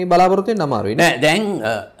මේ බලාපොරොත්තු වෙන්න අමාරුයි නෑ. දැන්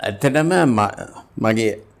ඇත්තටම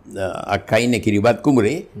මගේ අක්කා ඉන්නේ කිරිබත්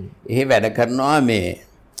කුඹුරේ. එහෙ වැඩ කරනවා මේ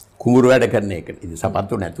කුඹුර වැඩ කරන එක. ඉතින්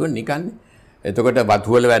සපත්තු නැතුව නිකන්නේ. එතකොට වතු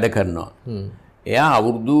වල වැඩ කරනවා. එයා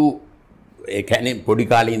අවුරුදු ඒ කියන්නේ පොඩි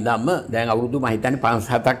කාලේ ඉඳන්ම දැන් අවුරුදු මම හිතන්නේ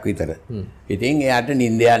 5-7ක් විතර. ඉතින් එයාට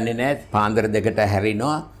නිින්ද යන්නේ නැහැ. පාන්දර දෙකට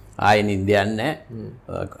හැරිනවා. ආයෙ නිින්ද යන්නේ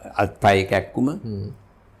නැහැ. අත්පය කැක්කුම.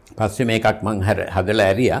 පස්සේ මේකක් මං හදලා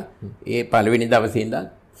ඇරියා. ඒ පළවෙනි දවසේ ඉඳන්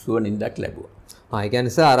සුව නිින්දක් ලැබුවා. ඒ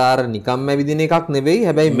කියන්නේ සර් අර නිකම්ම ඇවිදින එකක් නෙවෙයි.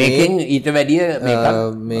 හැබැයි මේකෙන් ඊට වැඩිය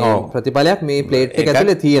මේ ප්‍රතිඵලයක් මේ ප්ලේට් එක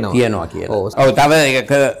ඇතුලේ තියෙනවා. තියෙනවා කියලා. ඔව් තව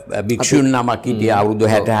එක භික්ෂුන් නමක් හිටියා අවුරුදු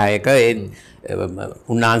 66ක ඒ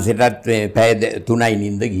උන්වහන්සේටත් පැය 3යි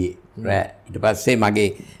නිින්ද ගියේ. ඊට පස්සේ මගේ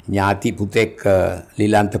ඥාති පුතෙක්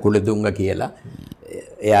ලීලන්ත කුලදුංග කියලා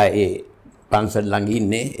එයා ඒ පන්සල් ළඟ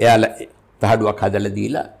ඉන්නේ. එයා තහඩුවක් හදලා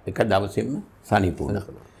දීලා එක දවසෙම සනීප වුණා.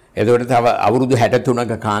 එතකොට තව අවුරුදු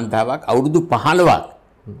 63ක කාන්තාවක් අවුරුදු 15ක්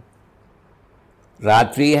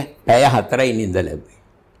රාත්‍රියේ පැය 4යි නිින්ද ලැබුවේ.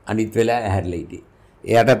 අනිත් වෙලාව ඇහැරලා හිටියේ.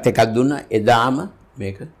 එයාටත් එකක් දුන්නා. එදාම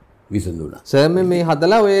මේක විසඳුණා. සර් මේ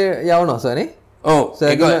හදලා ඔය යවනවා සර් නේ? ඔව්.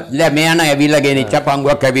 ඒක දැන් මේ යන ඇවිල්ලා ගෙනිච්ච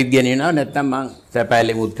පංගුවක් ඇවිත් ගෙනිනවා නැත්නම් මං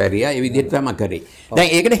සැපැලේ මුත්තරියා ඒ විදිහට තමයි කරේ. දැන්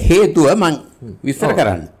ඒකට හේතුව මං විස්තර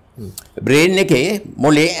කරන්න. බ්‍රේන් එකේ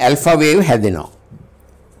මොලේ ඇල්ෆා වේව් හැදෙනවා.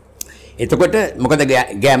 එතකොට මොකද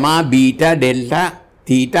ගැමා බීටා ඩෙල්ටා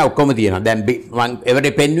තීටා ඔක්කොම තියෙනවා. දැන් මං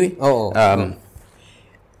එවරේ පෙන්නුවේ.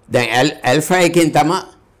 දැන් ඇල්ෆා එකෙන් තමයි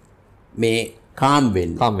මේ කාම්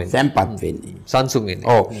වෙන්නේ. සැම්පත් වෙන්නේ. සංසුන් වෙන්නේ.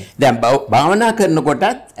 ඔව්. දැන් භාවනා කරනකොටත්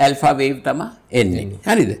ඇල්ෆා වේව් තමයි එන්නේ.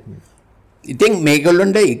 හරිද? ඉතින්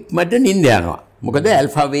මේගොල්ලොන්ට ඉක්මනට නිින්ද යනවා. මොකද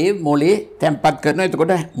ඇල්ෆා වේව් මොලේ තැම්පත් කරනවා.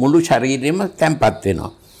 එතකොට මුළු ශරීරෙම තැම්පත්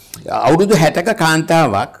වෙනවා. අවුරුදු 60ක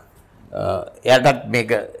කාන්තාවක් එයාටත්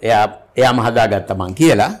මේක එයාම හදාගත්තා මං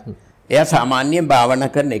කියලා. එයා සාමාන්‍යයෙන්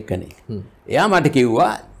භාවනා කරන එකනේ. එයා මට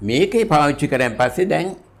කිව්වා මේකේ පාවිච්චි කරන් පස්සේ දැන්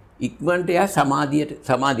ඉක්මනට එයා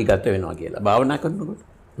සමාධිගත වෙනවා කියලා. භාවනා කරනකොට.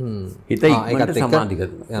 හිත ඉක්මනට සමාධිගත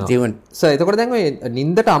වෙනවා. සර් එතකොට දැන් ඔය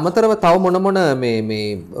නින්දට අමතරව තව මොන මේ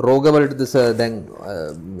රෝගවලටද සර් දැන්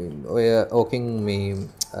ඔය ඕකෙන් මේ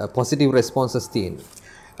පොසිටිව් රෙස්පොන්සස් තියෙන්නේ?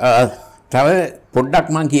 තව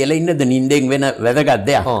පොඩ්ඩක් මං කියලා ඉන්නද නින්දෙන් වෙන වැදගත්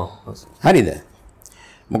දෙයක්. හරිද?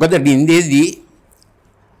 මොකද නින්දේදී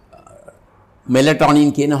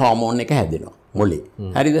මෙලටොනින් කියන හෝමෝන් එක හැදෙනවා මොලේ.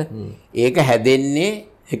 හරිද? ඒක හැදෙන්නේ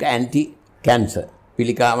ඒක ඇන්ටි කැන්සර්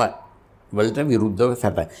පිළිකාව වලට විරුද්ධව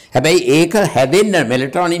සැපයි. හැබැයි ඒක හැදෙන්න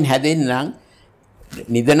මෙලටොනින් හැදෙන්න නම්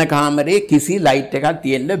නිදන කාමරේ කිසි ලයිට් එකක්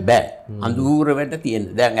තියෙන්න බෑ. අඳුරවට තියෙන්න.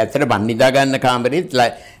 දැන් ඇත්තට මන් නිදා ගන්න කාමරේත්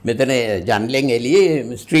මෙතන ජනලෙන්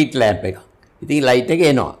එළියේ ස්ට්‍රීට් ලැම්ප් එක. ඉතින් ලයිට් එක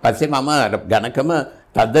එනවා. පස්සේ මම ඝනකම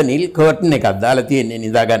තද නිල් කර්ටන් එකක් දාලා තියෙන්නේ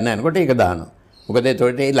නිදා ගන්න යනකොට ඒක දානවා. මොකද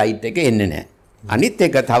ඒතකොට ඒ ලයිට් එක එන්නේ නැහැ. අනිත්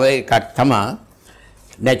එක තව එකක් තමයි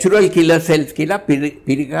natural killer cells කියලා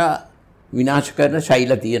පිළිකා විනාශ කරන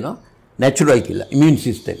ශෛල තියෙනවා. natural killer immune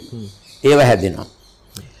system. ඒව හැදෙනවා.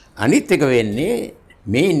 අනිත් එක වෙන්නේ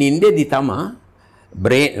මේ නින්දේදී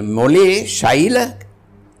තමයි මොලේ ශෛල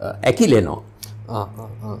ඇකිලෙනවා.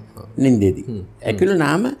 නින්දේදී.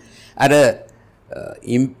 ඇකිලුනාම අර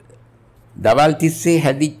දවල් තිස්සේ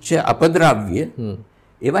හැදිච්ච අපද්‍රව්‍ය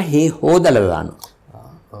ඒවා හොදලා දානවා.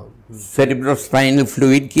 cerebrospinal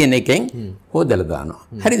fluid කියන එකෙන් හොදලා දානවා.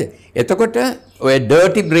 හරිද? එතකොට ඔය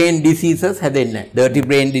dirty brain diseases හැදෙන්නේ නැහැ. dirty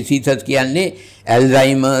brain diseases කියන්නේ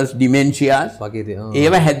Alzheimer's, dementias වගේ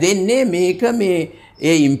ඒවා හැදෙන්නේ මේක මේ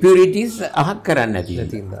ඒ impurities අහක් කරන්නේ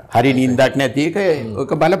නැති. හරි නිින්දක් නැති එක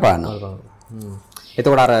ඔක බලපානවා.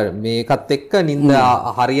 එතකොට අර මේකත් එක්ක නිින්ද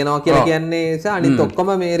හරියනවා කියලා කියන්නේ අනිත්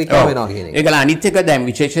ඔක්කොම මේ රිකවර් වෙනවා කියන එක. ඒකල අනිත් එක දැන්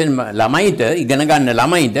විශේෂයෙන් ළමයිට ඉගෙන ගන්න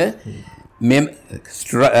ළමයිට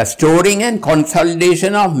storing and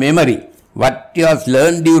consolidation of memory. What you have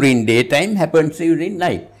learned during daytime happens during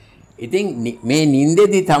night. ඉතින් මේ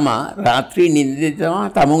නිින්දේදී තමයි රාත්‍රී නිින්දේදී තමයි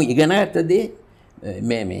තමුන් ඉගෙන ගත්ත දේ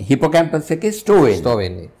මේ හිපෝකැම්පස් එකේ ස්ටෝර්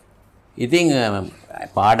වෙන්නේ. ඉතින්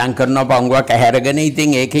පාඩම් කරනවා පංගුවක් ඇහැරගෙන ඉතින්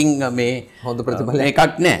ඒකෙන් මේ හොඳ ප්‍රතිඵල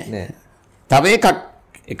එකක් නැහැ. තව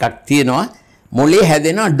එකක් තියෙනවා මොලේ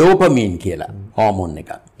හැදෙනවා ඩෝපමින් කියලා හෝමෝන්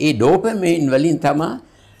එකක්. ඒ ඩෝපමින් වලින් තමයි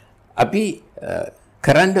අපි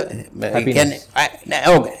කරන්න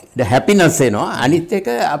කියන්නේ හැපිනස් එනවා. අනිත් එක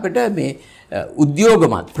අපිට මේ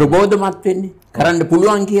උද්‍යෝගමත් ප්‍රබෝධමත් වෙන්නේ කරන්න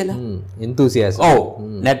පුළුවන් කියලා. enthusiasm. ඔව්.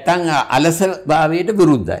 නැත්තම් අලස භාවයට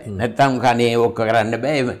විරුද්ධයි. නැත්තම් කනේ ඕක කරන්න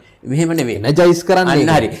බෑ. මෙහෙම නෙවෙයි. energize කරන්න.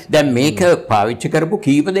 අන්න හරි. දැන් මේක පාවිච්චි කරපු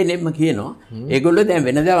කීප දෙනෙක්ම කියනවා. ඒගොල්ලෝ දැන්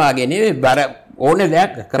වෙනදා වාගේ නෙවෙයි බර ඕනේ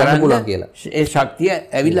දෙයක් කරන්න පුළුවන් කියලා. ඒ ශක්තිය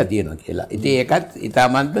ඇවිල්ලා තියෙනවා කියලා. ඉතින් ඒකත්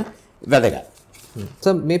ඊටමත් වැදගත්.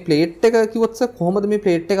 සර් මේ ප්ලේට් එක කිව්වොත් සර් කොහොමද මේ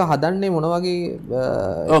ප්ලේට් එක හදන්නේ මොන වගේ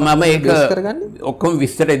මම ඒක ඔක්කොම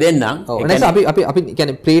විස්තර දෙන්නම්. අපි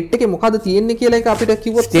කියන්නේ ප්ලේට් එකේ මොකද්ද තියෙන්නේ කියලා එක අපිට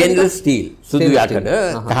කිව්වොත් ස්ටේන්ලස් ස්ටීල් සුදු යකඩ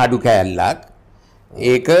තහඩු කෑල්ලක්.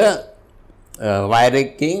 ඒක වයර්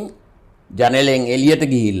එකකින් ජනලෙන් එළියට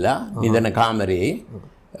ගිහිල්ලා නිදන කාමරේ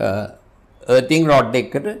අර්තින් රොඩ්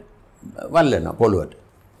එකකට වල්ලනවා පොළොවට.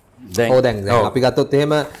 දැන් අපි ගත්තොත්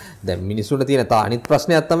එහෙම දැන් මිනිස්සුන්ට තියෙන අනිත්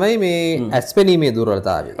ප්‍රශ්නයක් තමයි මේ ඇස්පෙනීමේ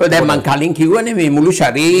දුර්වලතාවය. ඔය දැන් මම කලින් කිව්වනේ මේ මුළු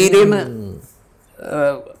ශරීරෙම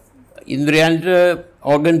ඉන්ද්‍රියන්ට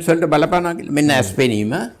ඕගන්ස් වලට බලපානවා කියලා. මෙන්න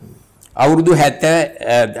ඇස්පෙනීම අවුරුදු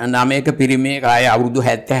 79ක පිරිමියෙක් ආයේ අවුරුදු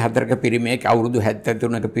 74ක පිරිමියෙක් අවුරුදු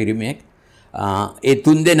 73ක පිරිමියෙක් ඒ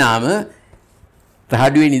තුන් දෙනාම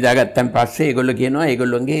තහඩුවේ නිදාගත්තන් පස්සේ ඒගොල්ලෝ කියනවා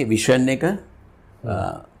ඒගොල්ලෝගේ විෂන් එක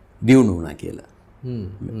දියුණු වුණා කියලා.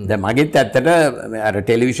 දැන් මගෙත් ඇත්තට අර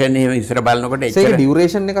ටෙලිවිෂන් එහෙම ඉස්සර බලනකොට ඒක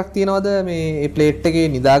ඩියුරේෂන් එකක් තියනවද මේ ප්ලේට් එකේ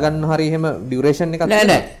නිදා ගන්න හරි එහෙම ඩියුරේෂන් එකක්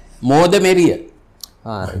නෑ මෝද මෙරිය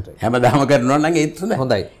හැමදාම කරනවා නම් ඒත්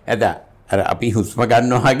හොඳයි ඇද අර අපි හුස්ම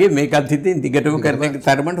ගන්නවා වගේ මේකත් හිතින් දිගටම කරන එක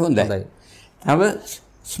තරමට හොඳයි. තව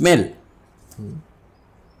ස්මෙල්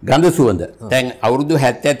ගඳ සුවඳ දැන් අවුරුදු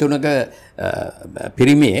 73ක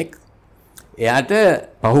පිරිමියෙක් එයාට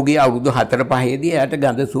පහුගිය අවුරුදු 4-5 දී එයාට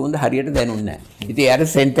ගඳ සුවඳ හරියට දැනුන්නේ නැහැ. ඉතින් එයාට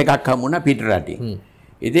සෙන්ට් එකක් හම්බුණා පිට රටින්.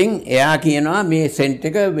 ඉතින් එයා කියනවා මේ සෙන්ට්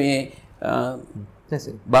එක මේ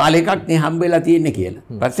බාල් එකක් නේ හම්බෙලා තියෙන්නේ කියලා.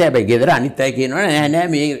 පස්සේ හැබැයි ගෙදර අනිත් අය කියනවා නෑ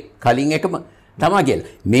මේ කලින් එකම තමයි කියලා.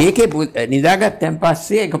 මේකේ නිදාගත්තන්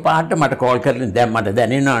පස්සේ එකපාරට මට කෝල් කරලා දැන් මට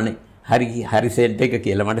දැනෙනවානේ. හරි සෙන්ට් එක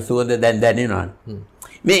කියලා මට සුවඳ දැන් දැනෙනවානේ.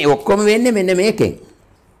 මේ ඔක්කොම වෙන්නේ මෙන්න මේකෙන්.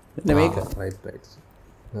 මෙන්න මේක. රයිට්.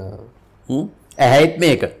 ඇහෙත්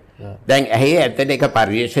මේක. දැන් ඇහි ඇත්තට එක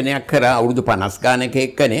පරිශ්‍රණයක් කරා අවුරුදු 50 ගානක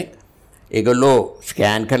එක්කනේ. ඒගොල්ලෝ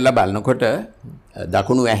ස්කෑන් කරලා බලනකොට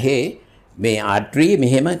දකුණු ඇහි මේ ආට්‍රි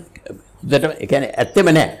මෙහෙම හොඳට ඒ කියන්නේ ඇත්තෙම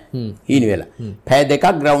නැහැ. හීන වෙලා. පැය දෙකක්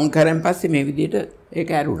ග්‍රවුන්ඩ් කරන් පස්සේ මේ විදිහට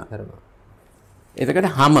ඒක ඇරුණා. එතකොට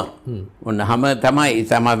හැම ඔන්න හැම තමයි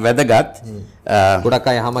වැදගත්. ගොඩක්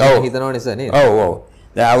අය හැම ගැන හිතනව නිසා නේද? ඔව් ඔව්.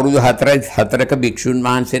 දැන් අවුරුදු 4ක භික්ෂුන්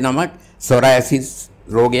වහන්සේ නමක් සොරායසිස්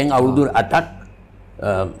රෝගයෙන් අවුරුදු 8ක්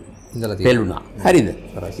පෙළුණා. හරිද?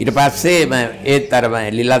 ඊට පස්සේ ඒත් අර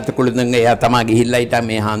ලිලත් කුළුඳුන්ගේ එයා තමයි ගිහිල්ලා ඊට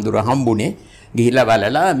මේ හාමුදුර හම්බුනේ. ගිහිල්ලා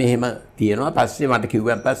බලලා මෙහෙම තියෙනවා. පස්සේ මට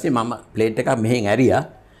කිව්වන් පස්සේ මම ප්ලේට් එකක් මෙහෙන් ඇරියා.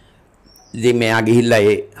 ඉතින් මෙයා ගිහිල්ලා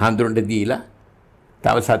ඒ හාමුදුරන්ට දීලා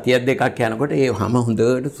තව සතියක් දෙකක් යනකොට ඒ හැම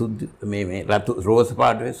හොඳට සුදු මේ රතු රෝස්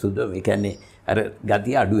පාටේ සුදු ඒ කියන්නේ අර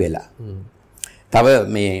ගතිය අඩු වෙලා. තව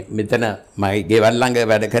මේ මෙතන මගේ ගෙවල් ළඟ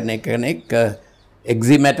වැඩ කරන කෙනෙක්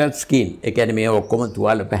එක්සිමැටල් ස්කින් ඒ කියන්නේ මේ ඔක්කොම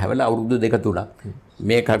තුවාල පැහැවලා අවුරුදු 2-3ක්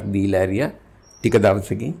මේකක් දීලා ඇරියා. ටික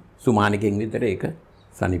දවසකින් සුමානකින් විතර ඒක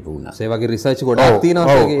සනීප වුණා. ඒ වගේ රිසර්ච් ගොඩක්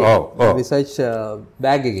තියෙනවා ඒකේ රිසර්ච්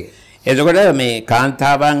බෑග් එකේ. එතකොට මේ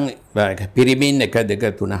කාන්තාවන් පිරිමින් 1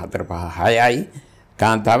 2 3 4 5 6යි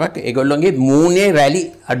කාන්තාවක් ඒගොල්ලොන්ගේ මූණේ රැලි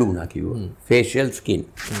අඩු වුණා කිව්වා. Facial skin.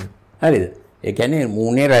 හරිද? ඒ කියන්නේ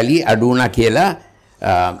මූණේ රැලි අඩු වුණා කියලා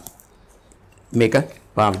මේක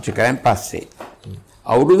පාවිච්චි කරන් පස්සේ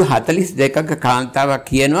අවුරුදු 42ක කාන්තාවක්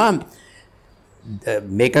කියනවා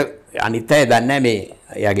මේක අනිත් අය දන්නේ නැහැ මේ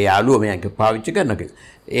එයාගේ යාළුවා මේක පාවිච්චි කරනවා කියලා.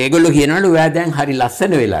 ඒගොල්ලෝ කියනවලු ඔයා දැන් හරි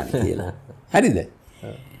ලස්සන වෙලා කියලා. හරිද?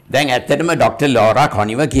 දැන් ඇත්තටම ડોક્ટર ලෝරා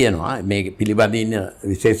කොනිව කියනවා මේ පිළිබඳ ඉන්න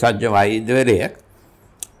විශේෂඥ වෛද්‍යවරයෙක්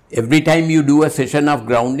every time you do a session of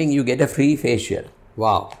grounding you get a free facial.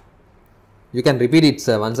 Wow. You can repeat it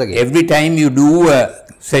sir once again. Every time you do a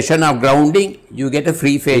session of grounding you get a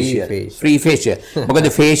free facial. Free facial. මොකද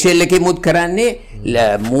facial එකේ මුත් කරන්නේ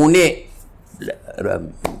මූණේ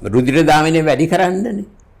රුධිර දාමනේ වැඩි කරන්නනේ.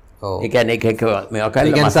 ඔව්. ඒ කියන්නේ එක මේවා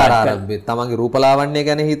කරලා massage තමන්ගේ රූපලාවන්‍ය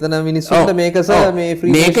ගැන හිතන මිනිස්සුන්ට මේක සර් මේ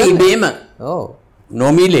ෆ්‍රී මේක ඉබේම ඔව්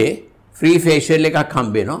නොමිලේ ෆ්‍රී ෆේෂියල් එකක්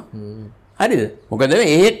හම්බ වෙනවා. හරිද? මොකද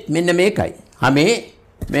ඒත් මෙන්න මේකයි. හැමේ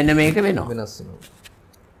මෙන්න මේක වෙනවා. වෙනස් වෙනවා.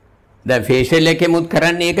 දැන් ෆේෂියල් එකෙමුත්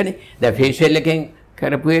කරන්නේ ඒකනේ. දැන් ෆේෂියල් එකෙන්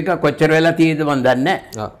කරපු එක කොච්චර වෙලා තියෙද මන් දන්නේ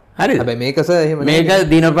නැහැ. හරිද? හැබැයි මේක සර් එහෙම මේක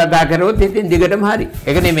දිනපතා කරොත් ඉතින් දිගටම හරි.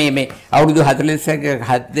 ඒකනේ මේ අවුරුදු 40ක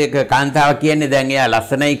 72ක කාන්තාව කියන්නේ දැන් එයා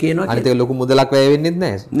ලස්සනයි කියනවා. අනිත් එක ලොකු මුදලක් වැය වෙන්නේ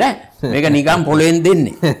නැහැ. නෑ. මේක නිකන් පොළෙන්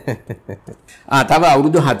දෙන්නේ. තව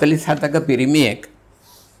අවුරුදු 47ක පිරිමියෙක්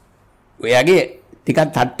ඔයාගේ ටිකක්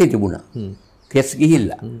තට්ටි තිබුණා. කෙස්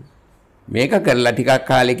ගිහිල්ලා. මේක කරලා ටිකක්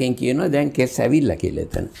කාලෙකින් කියනවා දැන් කෙස් ඇවිල්ලා කියලා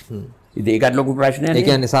එතන. ඉතින් ඒකට ලොකු ප්‍රශ්නයක් නේ. ඒ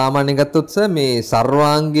කියන්නේ සාමාන්‍යයෙන් ගත්තොත් සර් මේ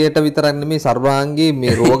සර්වාංගයට විතරක් නෙමෙයි සර්වාංගයේ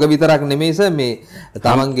මේ රෝග විතරක් නෙමෙයි සර් මේ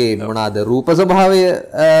තමන්ගේ මොනවාද රූප ස්වභාවය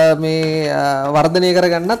මේ වර්ධනය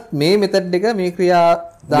කරගන්නත් මේ මෙතඩ් එක මේ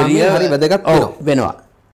ක්‍රියාදාමය හරි වැදගත් වෙනවා.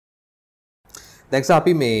 දැන් සර්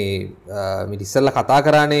අපි මේ ඉස්සෙල්ලා කතා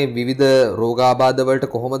කරානේ විවිධ රෝගාබාධ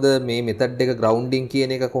වලට කොහොමද මේ මෙතඩ් එක ග්‍රවුන්ඩින්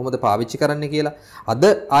කියන එක කොහොමද පාවිච්චි කරන්න කියලා. අද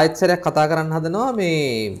ආයෙත් සැරයක් කතා කරන්න හදනවා මේ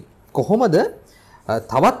කොහොමද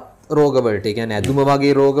තවත් රෝගවලට ඒ කියන්නේ ඇදුම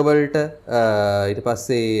වගේ රෝගවලට ඊට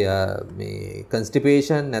පස්සේ මේ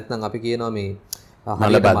කන්ස්ටිපේෂන් නැත්නම් අපි කියනවා මේ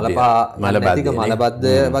මලබද්ධ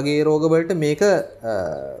වගේ රෝගවලට මේක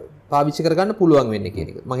පාවිච්චි කරගන්න පුළුවන් වෙන්නේ කියන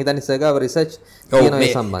එක. මම හිතන්නේ සර් ගාව රිසර්ච් කියන ඒ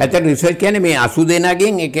සම්බන්ධයෙන්. ඇත්තට රිසර්ච් කියන්නේ මේ 80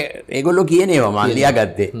 දෙනාගෙන් ඒගොල්ලෝ කියන ඒවා මම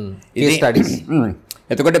ලියාගත්තේ. ඉතින් ස්ටඩිස්.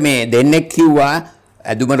 එතකොට මේ දෙන්නෙක් කිව්වා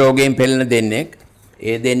ඇදුම රෝගයෙන් පෙළෙන දෙන්නෙක්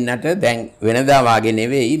ඒ දෙන්නට දැන් වෙනදා වාගේ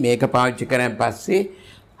නෙවෙයි මේක පාවිච්චි කරන් පස්සේ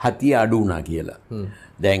හතිය අඩු වුණා කියලා.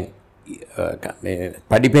 දැන් මේ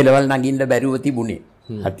පඩිපෙළවල් නගින්න බැරිව තිබුණේ.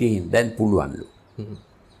 හතියෙන් දැන් පුළුවන්ලු.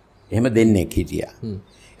 එහෙම දෙන්නෙක් හිටියා.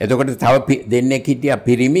 එතකොට තව දෙන්නෙක් හිටියා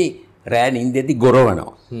පිරිමි රෑ නිින්දෙදි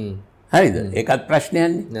ගොරවනවා. හරිද? ඒකත් ප්‍රශ්නයක්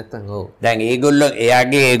නේ. නැත්තම් ඔව්. දැන්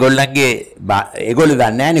ඒගොල්ලන්ගේ ඒගොල්ලෝ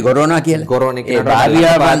දන්නේ නැහැනේ ගොරවනවා කියලා. ගොරවන එක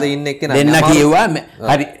භාර්යාවන්ද ඉන්න එක්කෙනා දෙන්න කිව්වා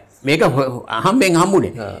හරි මේක අහම්බෙන්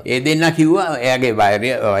හම්බුනේ. ඒ දෙන්න කිව්වා එයාගේ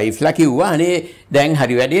වයිෆ්ලා කිව්වා අනේ දැන්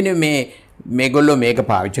හරි වැඩේනේ මේගොල්ලෝ මේක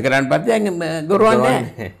පාවිච්චි කරන්න පස්සේ දැන් ගොරවන්නේ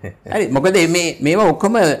නැහැ. හරි මොකද මේවා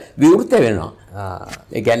ඔක්කොම විවෘත වෙනවා.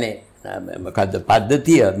 ඒ කියන්නේ මොකද්ද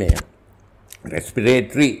පද්ධතිය මේ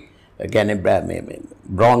රෙස්පිරේටරි කියන්නේ මේ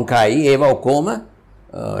බ්‍රොන්කයි ඒවා ඔක්කොම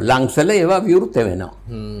ලංග්ස් වල ඒවා විවෘත වෙනවා.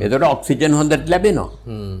 ඒකට ඔක්සිජන් හොඳට ලැබෙනවා.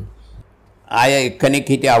 ආය එක්කෙනෙක්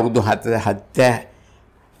හිටිය අවුරුදු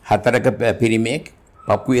 4ක පිරිමේක්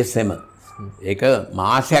පපුවේ සෙම. ඒක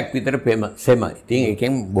මාසයක් විතර සෙම. ඉතින්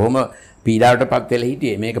ඒකෙන් බොහොම පීඩාවටපත් වෙලා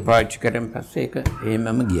හිටියේ. මේක පාවිච්චි කරන් පස්සේ ඒක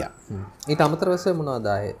එහෙමම ගියා. ඊට අමතරව මොනවද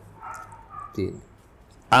ආයේ තියෙන්නේ?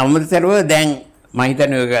 අමතරව දැන් මම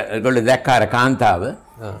හිතන්නේ ඔයගොල්ලෝ දැක්කාර කාන්තාව.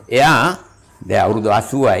 එයා දැන් අවුරුදු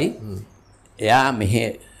 80යි. එයා මෙහෙ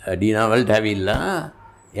ඩිනර් වලට ඇවිල්ලා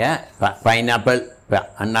එයා පයිනැපල්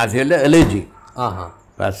අන්නාසි වල ඇලර්ජි.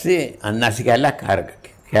 පස්සේ අන්නාසි කැල්ලක් අරක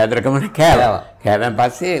කෑදරකමන කෑවා. කෑවෙන්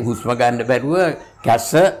පස්සේ හුස්ම ගන්න බැරුව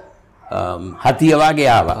කැස්ස හතිය වගේ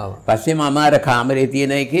ආවා. පස්සේ මම අර කාමරේ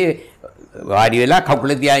තියෙන එකේ වාඩි වෙලා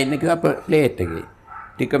කකුල තියා ඉන්න කිව්වා ප්ලේට් එකේ.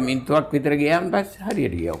 ටික මිනිත්තුවක් විතර ගියාම පස්සේ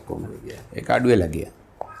හරියට ගියා ඔක්කොම. ඒක අඩු වෙලා ගියා.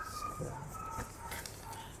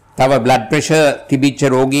 තව බ්ලඩ් ප්‍රෙෂර් තිබිච්ච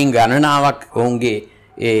රෝගීන් ගණනාවක් ඔවුන්ගේ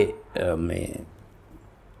ඒ මේ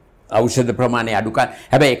ඖෂධ ප්‍රමාණය අඩු කරන්න.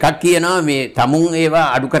 හැබැයි එකක් කියනවා මේ තමුන් ඒවා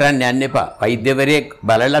අඩු කරන්න යන්න එපා. වෛද්‍යවරයෙක්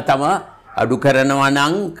බලලා තමයි අඩු කරනවා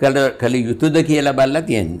නම් කළ යුතුද කියලා බලලා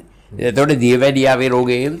තියෙන්නේ. එතකොට දියවැඩියාවේ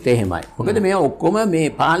රෝගයේත් එහෙමයි. මොකද මේ ඔක්කොම මේ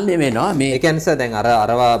පාලනය වෙනවා. මේ ඒ කියන්නේ දැන්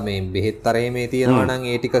අරවා මේ බෙහෙත් තරෙමේ තියෙනවා නම්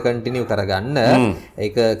ඒ ටික කන්ටිනියු කරගන්න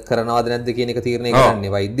ඒක කරනවද නැද්ද කියන එක තීරණය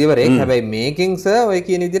කරන්නේ වෛද්‍යවරයෙක්. හැබැයි මේකෙන් සර් ඔය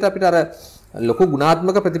කියන විදිහට අපිට අර ලොකු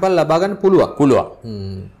ගුණාත්මක ප්‍රතිඵල ලබා ගන්න පුළුවන්.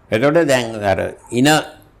 එතකොට දැන් අර ඉන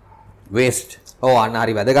වේස්ට් අන්න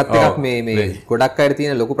හරි වැදගත් එකක් මේ ගොඩක් අයට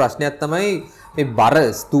තියෙන ලොකු ප්‍රශ්නයක් තමයි මේ බර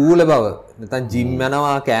ස්ථූල බව. නැත්නම් ජිම්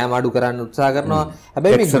යනවා කෑම අඩු කරන්න උත්සාහ කරනවා.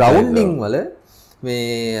 හැබැයි මේ ග්‍රවුන්ඩින් වල මේ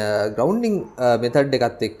ග්‍රවුන්ඩින් මෙතඩ්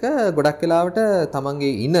එකත් එක්ක ගොඩක් වෙලාවට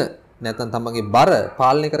තමන්ගේ ඉන නැත්නම් තමන්ගේ බර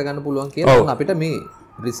පාලනය කරගන්න පුළුවන් කියලා අපිට මේ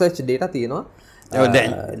රිසර්ච් ඩේටා තියෙනවා.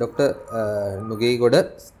 ඩොක්ටර්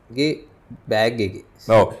නුගේගොඩගේ බෑග් එකේ.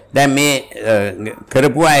 දැන් මේ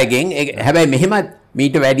කරපු අයගෙන් හැබැයි මෙහෙමත්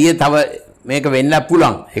මීට වැඩිය තව මේක වෙන්න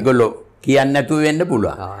පුළුවන්. ඒගොල්ලෝ කියන්නේ නැතුව වෙන්න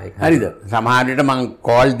පුළුවන්. හරිද? සමහර විට මං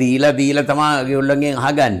කෝල් දීලා තමයි ඒගොල්ලන්ගෙන්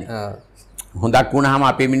අහගන්නේ. හොඳක් වුණාම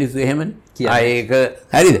අපේ මිනිස්සු එහෙමනේ. ඒක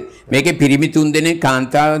හරිද? මේකේ පිරිමි 3 දෙනෙක්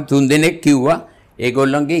කාන්තාවන් 3 දෙනෙක් කිව්වා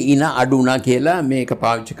ඒගොල්ලන්ගේ ඉන අඩු වුණා කියලා මේක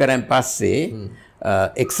පාවිච්චි කරන් පස්සේ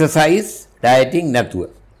එක්සර්සයිස් ඩයටින් නැතුව.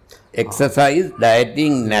 එක්සර්සයිස්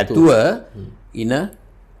ඩයටින් නැතුව ඉන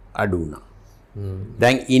අඩු වුණා.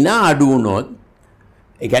 දැන් ඉන අඩු වුණොත්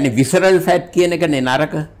ඒ කියන්නේ විසරල් ෆැට් කියන එක නේ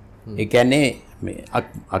නරක. ඒ කියන්නේ මේ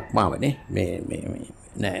අක්මාවනේ මේ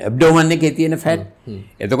නෑ ඇබ්ඩෝමන් එකේ තියෙන ෆැට්.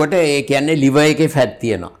 එතකොට ඒ කියන්නේ liver එකේ ෆැට්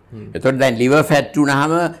තියෙනවා. එතකොට දැන් liver ෆැට්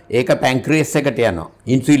වුණාම ඒක පැන්ක්‍රියස් එකට යනවා.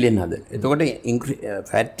 ඉන්සුලින් හදන. එතකොට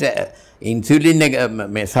ෆැට් ඉන්සුලින් එක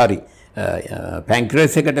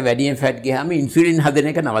පැන්ක්‍රියස් එකට වැඩියෙන් ෆැට් ගියාම ඉන්සුලින්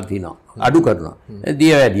හදන එක නවතිනවා. අඩු කරනවා.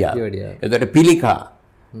 දියවැඩියා. එතකොට පිළිකා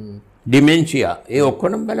ඩිමෙන්ෂියා ඒ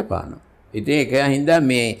ඔක්කොම බලපානවා. ඉතින් ඒක හින්දා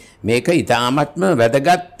මේක ඉතාමත්ම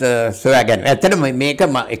වැදගත් සොයාගන්න. ඇත්තටම මේක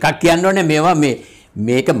එකක් කියන්න ඕනේ මේවා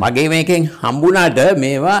මේක මගේ මේකෙන් හම්බුණාට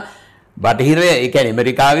මේවා බටහිර ඒ කියන්නේ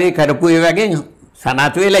ඇමරිකාවේ කරපු ඒ වගේ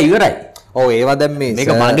සනාථ වෙලා ඉවරයි. ඔව් ඒවා දැන්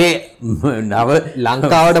මේක මගේ නව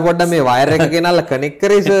ලංකාවට පොඩ්ඩක් මේ වයර් එක ගෙනල්ලා කනෙක්ට්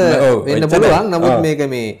කරේ වෙන්න පුළුවන්. නමුත් මේක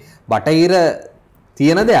මේ බටහිර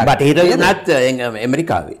තියෙන දෙයක්. බටහිර නැත්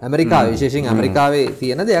ඇමරිකාවේ විශේෂයෙන් ඇමරිකාවේ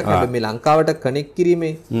තියෙන දෙයක්. හැබැයි මේ ලංකාවට කනෙක්ට්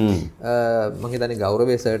කිරීමේ මම හිතන්නේ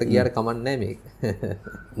ගෞරවයේ සර්ට ගියාට කමක් නැහැ මේක.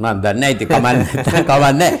 මම දන්නේ නැහැ ඉතින් කමක්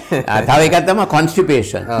නැහැ. තව එකක් තමයි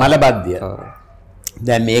කොන්ස්ටිපේෂන් මලබද්ධය.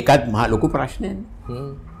 දැන් මේකත් මහ ලොකු ප්‍රශ්නයක්.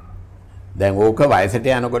 දැන් ඕක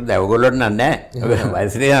වයසට යනකොට දැන් ඔයගොල්ලොන්ට නෑ.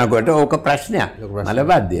 වයසට යනකොට ඕක ප්‍රශ්නයක්.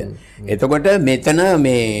 මලබද්ධය. එතකොට මෙතන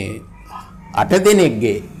මේ 8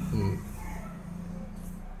 දෙනෙක්ගේ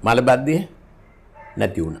මලබද්ධය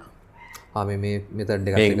නැති වුණා. මේ මෙතඩ්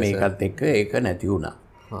මේකත් එක්ක ඒක නැති වුණා.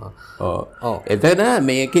 එතන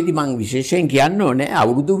මේකෙදි මම විශේෂයෙන් කියන්න ඕනේ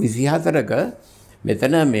අවුරුදු 24ක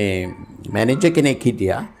මෙතන මේ මැනේජර් කෙනෙක්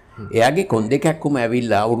හිටියා. එයාගේ කොන් දෙකක්ම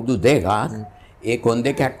ඇවිල්ලා අවුරුදු 2ක් ඒ කොන්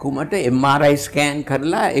දෙකක්මට MRI ස්කෑන්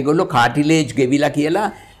කරලා ඒගොල්ලෝ කාටිලේජ් ගෙවිලා කියලා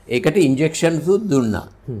ඒකට ඉන්ජෙක්ෂන්ස් දුන්නා.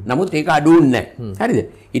 නමුත් ඒක අඩු වුණේ නැහැ. හරිද?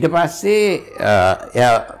 ඊට පස්සේ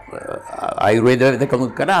එයා ආයුර්වේද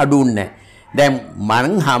දෙකමුත් කරා අඩු වුණේ නැහැ. දැන්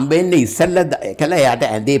මං හම්බෙන්නේ ඉස්සෙල්ලා කළා එයාට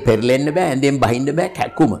ඇඳේ පෙරලෙන්න බෑ, ඇඳෙන් බහින්න බෑ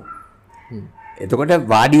කැක්කුම. එතකොට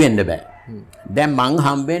වාඩි වෙන්න බෑ. දැන් මං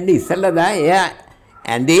හම්බෙන්නේ ඉස්සෙල්ලා දා එයා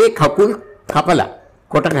ඇඳේ කකුල් කපලා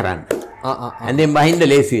කොට කරන්න. ඇඳෙන් බහින්න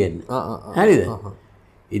ලේසි වෙන්න. හරිද?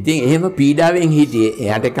 ඉතින් එහෙම පීඩාවෙන් හිටියේ.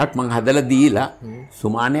 එයාට එකක් මං හදලා දීලා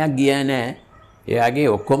සුමානයක් ගියා නෑ. එයාගේ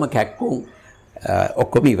ඔක්කොම කැක්කුම්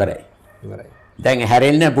ඔක්කොම ඉවරයි. දැන්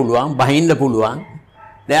හැරෙන්න පුළුවන්, බහින්න පුළුවන්.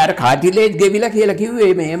 දැන් අර කාටිලේජ් ගෙවිලා කියලා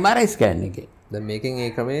කිව්වේ මේ MRI ස්කෑන් එකේ. දැන් මේකෙන් ඒ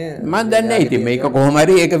ක්‍රමය මම දන්නේ නැහැ. ඉතින් මේක කොහොම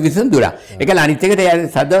හරි ඒක විසඳුණා. ඒකල අනිත් එකට එයා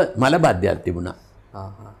සද මලබද්ධයක් තිබුණා.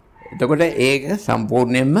 එතකොට ඒක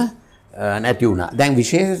සම්පූර්ණයෙන්ම නැති වුණා. දැන්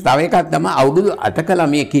විශේෂ තව එකක් තමයි අවුරුදු 8ක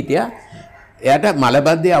ළමයෙක් හිටියා. එයාට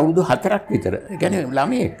මලබද්ධය අවුරුදු 4ක් විතර. ඒ කියන්නේ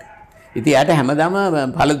ළමයෙක්. ඉතින් එයාට හැමදාම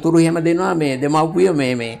පළතුරු හැම දෙනවා මේ දෙමව්පියෝ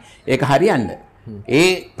මේ ඒක හරියන්න. ඒ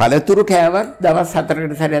පළතුරු කෑවත් දවස්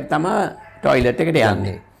 4කට සැරයක් තමයි টয়ලට් එකට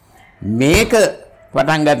යන්නේ. මේක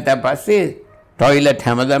පටන් ගත්තා පස්සේ টয়ලට්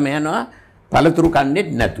හැමදාම යනවා පළතුරු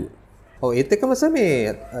කන්නේ නැතුව. ඔව් ඒත් එක්කම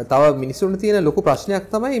මේ තව මිනිසුන්ට තියෙන ලොකු ප්‍රශ්නයක්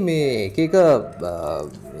තමයි මේ එක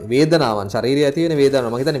වේදනාවන් ශරීරයේ ඇති වෙන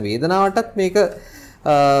වේදනාව. මම හිතන්නේ වේදනාවටත් මේක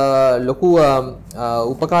ලොකු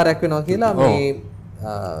උපකාරයක් වෙනවා කියලා මේ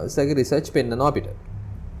සගේ රිසර්ච් පෙන්නනවා අපිට.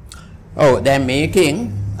 ඔව් දැන් මේකෙන්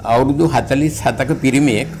අවුරුදු 47ක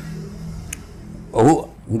පිරිමියෙක් ඔහු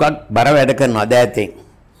හුඟක් බර වැඩ කරනවා දෑතෙන්.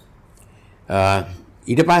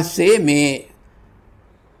 ඊට පස්සේ මේ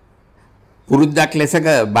පුරුද්දක් ලෙසක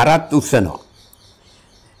බරත් උස්සනවා.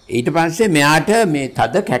 ඊට පස්සේ මෙයාට මේ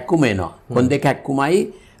තද කැක්කුම එනවා. කොන්දේ කැක්කුමයි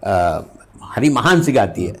හරි මහන්සි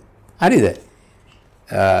ගතිය. හරිද?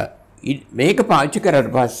 මේක පාවිච්චි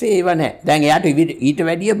කරලා පස්සේ ඒව නැහැ. දැන් එයාට ඊට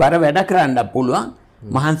වැඩිය බර වැඩ කරන්න පුළුවන්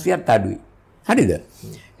මහන්සියත් අඩුයි. හරිද?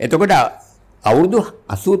 එතකොට අවුරුදු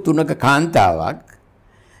 83ක කාන්තාවක්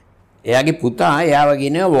එයාගේ පුතා එයාව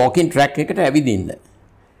ගෙන වෝකින් ට්‍රැක් එකට ඇවිදින්න.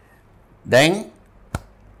 දැන්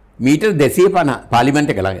මීටර් 250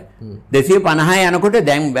 පාර්ලිමේන්තු එක ළඟ 250 යනකොට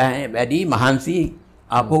දැන් වැඩි මහන්සි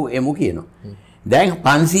ආපහු එමු කියනවා. දැන්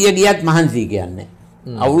 500 ගියත් මහන්සි කියන්නේ.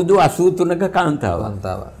 අවුරුදු 83ක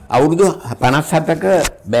කාන්තාවක්. අවුරුදු 57ක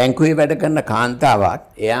බැංකුවේ වැඩ කරන කාන්තාවක්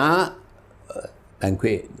එයා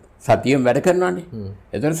බැංකුවේ සතියෙන් වැඩ කරනවානේ.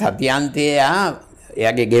 එතකොට සතියාන්තයේ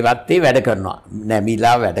එයාගේ ගෙවත්තේ වැඩ කරනවා.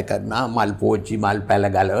 නැමිලා වැඩ කරනවා, මල් පෝච්චි මල් පැල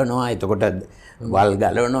ගලවනවා, එතකොට වල්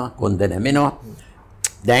ගලවනවා, කොන්ද නැමෙනවා.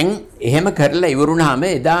 දැන් එහෙම කරලා ඉවරුනහම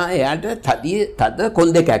එදා එයාට තද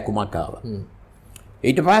කොන්දේ කැක්කුමක් ආවා.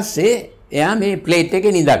 ඊට පස්සේ එයා මේ ප්ලේට්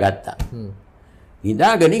එකේ නිදාගත්තා.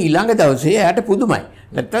 නිදාගෙන ඊළඟ දවසේ එයාට පුදුමයි.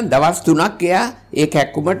 නැත්තම් දවස් 3ක් එයා ඒ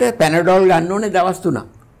කැක්කුමට පැනඩෝල් ගන්න ඕනේ දවස් 3ක්.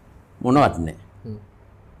 මොනවත් නැහැ.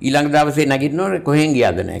 ඊළඟ දවසේ නැගිටිනකොට කොහෙන්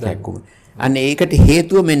ගියාද නැහැ කැක්කුම. අන්න ඒකට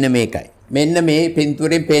හේතුව මෙන්න මේකයි. මෙන්න මේ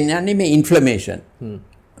පින්තූරෙන් පෙන්වන්නේ මේ ඉන්ෆ්ලමේෂන්.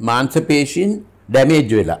 මාංශ පේශීන්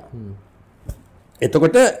ඩැමේජ් වෙලා.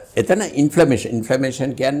 එතකොට එතන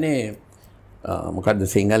ඉන්ෆ්ලමේෂන් කියන්නේ මොකද්ද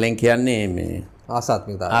සිංහලෙන් කියන්නේ මේ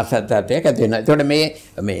ආසාත්මිකතාවය. ආසාත්මිකතාවයක් ඇති වෙනවා. එතකොට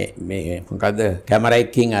මේ මොකද්ද කැමරා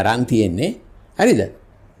එකකින් අරන් තියෙන්නේ. හරිද?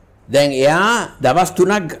 දැන් එයා දවස්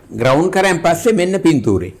 3ක් ග්‍රවුන්ඩ් කරන් පස්සේ මෙන්න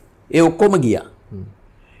පින්තූරේ. ඒ ඔක්කොම ගියා.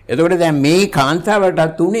 එතකොට දැන් මේ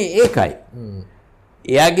කාන්තාවටත් උනේ ඒකයි.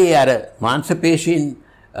 එයාගේ අර මාංශ පේශීන්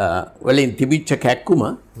වලින් තිබිච්ච කැක්කුම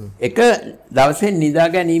එක දවසෙන් නිදා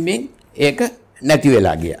ගැනීමෙන් ඒක නැති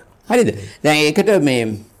වෙලා ගියා. හරිද? දැන් ඒකට මේ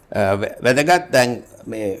වැදගත් දැන්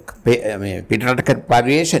මේ පිටරටක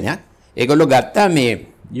පරිශ්‍රණයක් ඒගොල්ලෝ ගත්තා මේ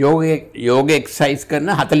යෝග එක්සර්සයිස් කරන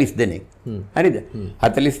 40 දෙනෙක්. හරිද?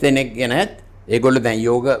 40 දෙනෙක් ගැනත් ඒගොල්ලෝ දැන්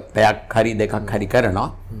යෝග පැයක් හරි දෙකක් හරි කරනවා.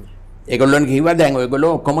 ඒගොල්ලන් කිව්වා දැන්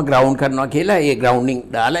ඔයගොල්ලෝ ඔක්කොම ග්‍රවුන්ඩ් කරනවා කියලා ඒ ග්‍රවුන්ඩින්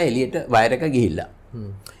දාලා එළියට වයර් එක ගිහිල්ලා.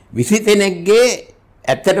 20 දෙනෙක්ගේ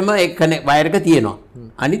ඇත්තටම එක වයර් එක තියෙනවා.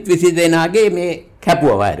 අනිත් 20 දෙනාගේ මේ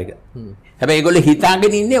කැපුවා වයර් එක. හැබැයි ඒගොල්ලෝ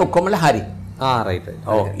හිතාගෙන ඉන්නේ ඔක්කොමලා හරි. රයිට්.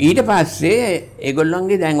 ඔව් ඊට පස්සේ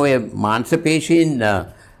ඒගොල්ලන්ගේ දැන් ඔය මාංශ පේශීන්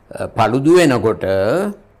පළුදු වෙනකොට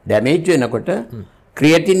ඩැමේජ් වෙනකොට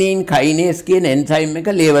ක්‍රියටිනින් කයිනේස් කියන එන්සයිම් එක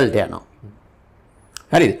ලෙවල්ට යනවා.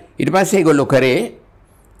 හරිද? ඊට පස්සේ ඒගොල්ලෝ කරේ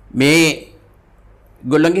මේ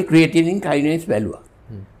ගොල්ලන්ගේ ක්‍රියටිනින් කයිනේස් බැලුවා.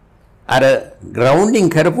 අර ග්‍රවුන්ඩින්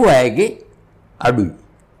කරපු අයගේ අඩුයි.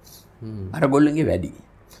 අර ගොල්ලන්ගේ වැඩි.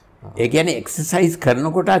 ඒ කියන්නේ එක්සර්සයිස්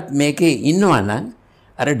කරනකොටත් මේකේ ඉන්නවා නම්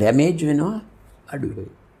අර ඩැමේජ් වෙනවා අඩුයි.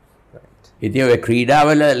 ඉතින් ඔය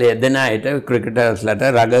ක්‍රීඩාවල ලෙදෙන අයට ක්‍රිකටර්ස්ලට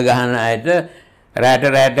රග ගහන අයට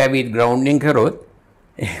රැට ඇවිත් ග්‍රවුන්ඩින් කරොත්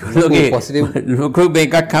ඒගොල්ලෝගේ පොසිටිව් ලොකු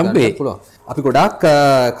මේකක් හම්බේ. අපි ගොඩාක්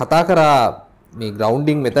කතා කරා මේ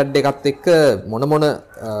ග්‍රවුන්ඩින් මෙතඩ් එකත් එක්ක මොන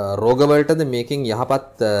රෝගවලටද මේකෙන්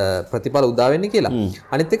යහපත් ප්‍රතිඵල උදා වෙන්නේ කියලා.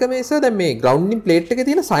 අනිත් එක මේ සර් දැන් මේ ග්‍රවුන්ඩින් ප්ලේට් එකේ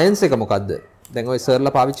තියෙන සයන්ස් එක මොකද්ද? දැන් ඔය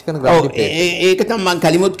සර්ලා පාවිච්චි කරන ග්‍රවුන්ඩින් ප්ලේට් ඒක තමයි මම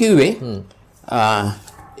කලිමුත් කිව්වේ.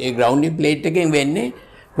 ඒ ග්‍රවුන්ඩින් ප්ලේට් එකෙන් වෙන්නේ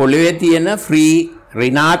පොළවේ තියෙන ෆ්‍රී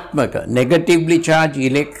ඍණාත්මක නෙගටිව්ලි charged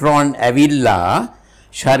ඉලෙක්ට්‍රෝන ඇවිල්ලා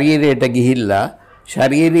ශරීරයට ගිහිල්ලා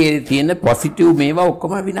ශරීරයේ තියෙන පොසිටිව් මේවා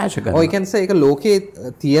ඔක්කොම විනාශ කරනවා. ඔය කියන්නේ ඒක ලෝකේ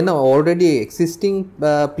තියෙන already existing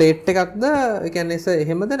plate එකක්ද? ඒ කියන්නේ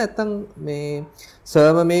එහෙමද නැත්නම් මේ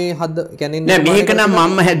සර්ම මේ කියන්නේ නෑ මේක නම්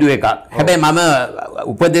මම හැදුව එකක්. හැබැයි මම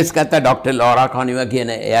උපදෙස් ගත්ත ඩොක්ටර් ලෝරා කොනිවා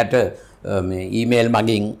කියන එයාට මේ ඊමේල්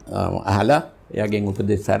මගින් අහලා එයාගෙන්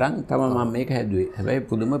උපදෙස් අරන් තමයි මම මේක හැදුවේ. හැබැයි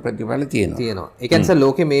පුදුම ප්‍රතිඵල තියෙනවා. ඒ කියන්නේ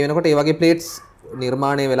ලෝකේ මේ වෙනකොට ඒ වගේ plates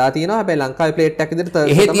නිර්මාණය වෙලා තියෙනවා. හැබැයි ලංකාවේ ප්ලේට් එකක් විදිහට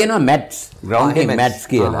එහෙ තියෙනවා මැට්ස් ග්‍රවුන්ඩ් මැට්ස්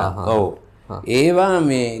කියලා. ඔව්. ඒවා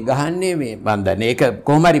මේ ගහන්නේ මේ මන් දන්නේ ඒක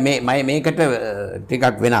කොහොම හරි මේකට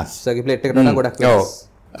ටිකක් වෙනස්. සර්කි ප්ලේට් එකට වඩා ගොඩක් වෙනස්.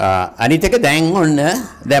 අනිත් එක දැන් ඔන්න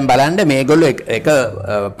දැන් බලන්න මේගොල්ලෝ එක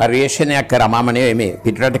පරිශ්‍රණයක් කරා මම නෙවෙයි මේ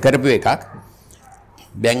පිටරට කරපු එකක්.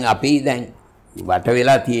 දැන් අපි දැන් වට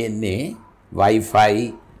වෙලා තියෙන්නේ Wi-Fi,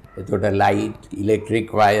 එතකොට light, electric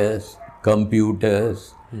wires, computers,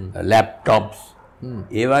 laptops,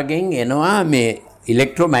 ඒ වගේ එනවා මේ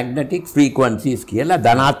electromagnetic frequencies කියලා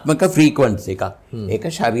ධනාත්මක frequency එකක්. ඒක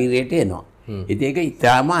ශරීරයට එනවා. ඉතින් ඒක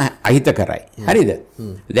ඉතාම අහිතකරයි. හරිද?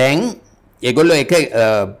 දැන් ඒගොල්ලෝ එක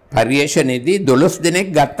පරිේශණයේදී 12 දෙනෙක්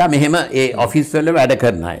ගත්තා මෙහෙම ඒ ඔෆිස් වල වැඩ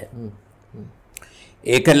කරන අය.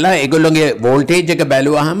 ඒකලා ඒගොල්ලෝගේ වෝල්ටේජ් එක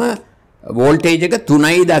බැලුවාම වෝල්ටේජ් එක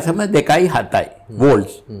 3.27යි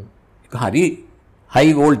වෝල්ට්ස්. ඒක හරි හයි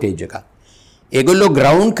වෝල්ටේජ් එකක්. ඒගොල්ලෝ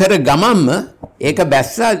ග්‍රවුන්ඩ් කර ගමන්ම ඒක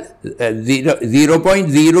බැස්සා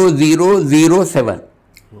 0.0007.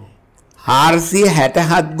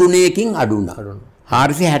 467 ගුණයකින් අඩු වුණා.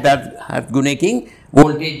 467 ගුණයකින්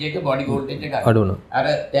වෝල්ටේජ් එක බොඩි වෝල්ටේජ් එක අඩු වුණා. අර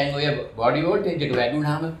දැන් ඔය බොඩි වෝල්ටේජ් එක වැඩි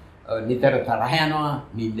වුණාම නිතර තරහ යනවා,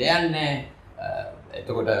 නිින්ද යන්නේ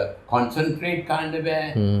එතකොට කොන්සන්ට්‍රේට් කරන්න බෑ.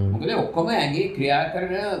 මොකද ඔක්කොම ඇඟේ ක්‍රියා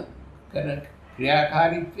කරන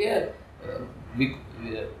ක්‍රියාකාරීත්වය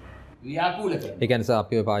ව්‍යාකූල කරනවා. ඒ කියන්නේ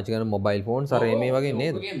අපි පාවිච්චි කරන මොබයිල් ෆෝන්ස් අර මේ වගේ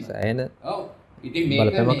නේද? සෑහෙන ඔව්. ඉතින් මේක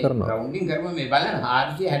ග්‍රවුන්ඩින් කරනවා මේ බලන්න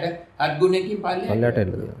 467 ගුණයකින් පල්ලයට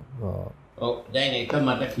එල්ලනවා. ඔව්. දැන් ඒක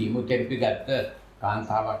මට කීමෝതെරපි ගත්ත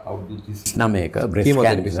කාන්තාවක් අවුරුදු 39ක බ්‍රෙස්ට්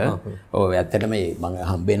කැන්සර්. ඔව් ඇත්තටම මම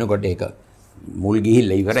හම්බෙනකොට ඒක මුල්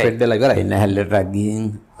ගිහිල්ලා ඉවරයි. ස්ප්‍රෙඩ් වෙලා ඉවරයි. එන්න හැල්ලටත් ගිහින්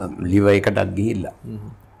liver එකටත් ගිහිල්ලා.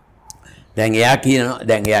 දැන් එයා කියනවා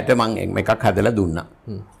දැන් එයාට මම එකක් හදලා දුන්නා.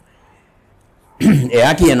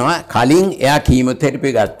 එයා කියනවා කලින් එයා කීමෝതെරපි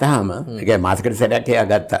ගත්තාම ඒ කියන්නේ මාසෙකට සැරයක් එයා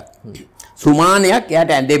ගත්තා. සුමානයක්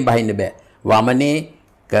එයාට ඇඳෙන් බහින්න බෑ. වමනේ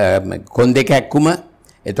කොන් දෙක ඇක්කුම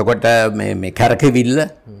එතකොට මේ කරකවිල්ල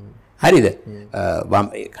හරිද?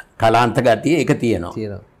 කලාන්ත ගතිය ඒක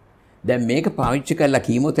තියෙනවා. දැන් මේක පාවිච්චි කරලා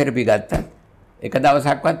කීමෝതെරපි ගත්තා එක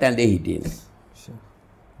දවසක්වත් ඇඳේ හිටියේ නෑ.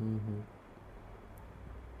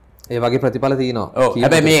 ඒ වගේ ප්‍රතිඵල තියෙනවා. ඔව්.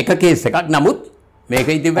 හැබැයි මේ එක කේස් එකක්. නමුත් මේක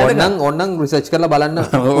ඉතින් වැදගත්. ඕනනම් රිසර්ච් කරලා බලන්න.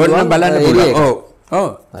 ඕනනම් බලන්න පුළුවන්. ඔව්. ඔව්.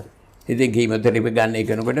 හරි. ඉතින් කීමෝതെරපි ගන්න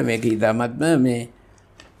එකනකොට මේක ඉතාමත්ම මේ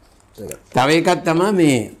තව එකක් තමයි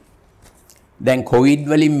මේ දැන් කොවිඩ්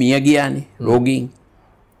වලින් මිය ගියානේ රෝගීන්.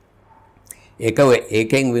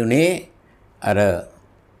 ඒකෙන් වුණේ අර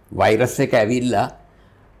වෛරස් එක ඇවිල්ලා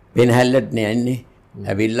පෙනහැල්ලට යන්නේ.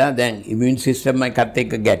 ඇවිල්ලා දැන් ඉමුන් සිස්ටම් එකත්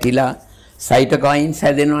එක්ක ගැටිලා සයිටොකයින්ස්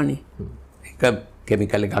හැදෙනවනේ. ඒක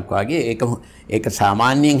කෙමිකල් එකක් වගේ ඒක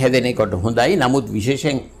සාමාන්‍යයෙන් හැදෙන එකට හොඳයි. නමුත්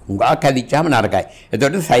විශේෂයෙන් හුඟක් හැදිච්චාම නරකයි.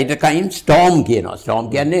 එතකොට සයිටොකයින් ස්ටෝම් කියනවා. ස්ටෝම්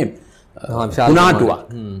කියන්නේ කුණාටුවක්.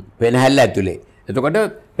 පෙනහැල්ල ඇතුලේ. එතකොට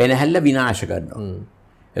පෙනහැල්ල විනාශ කරනවා.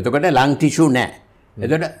 එතකොට ලං ටිෂු නැහැ.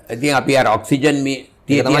 එතකොට ඉතින් අපි අර ඔක්සිජන් මේ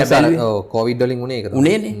තියෙන කොවිඩ් වලින් උනේ ඒක තමයි.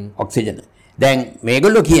 උනේනේ ඔක්සිජන්. දැන්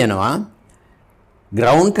මේගොල්ලෝ කියනවා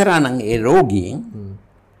ග්‍රවුන්ඩ් කරා නම් ඒ රෝගීන්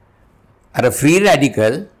අර ෆ්‍රී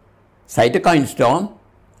රැඩිකල් සයිටොකයින් ස්ටෝම්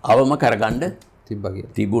අවම කරගන්න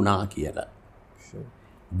තිබුණා කියලා.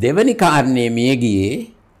 දෙවැනි කාරණේ මේ ගියේ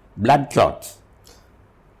බ්ලඩ් ක්ලොට්ස්.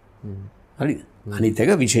 හරිද? අනිත් එක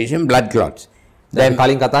විශේෂයෙන් බ්ලඩ් ක්ලොට්ස්. දැන්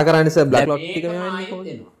කලින් කතා කරන්නේ සර් බ්ලඩ් ක්ලොට් ටික වෙන්නේ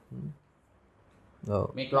කොහොමද? ඔව්.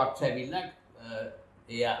 මේ ක්ලොට්ස් ඇවිල්ලා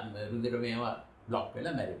රුධිර මේවා බ්ලොක්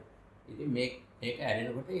වෙලා මැරෙනවා. ඉතින් මේක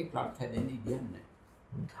ඇරෙනකොට ඒ ක්ලොට්ස් හැදෙන්නේ ඉන්නේ.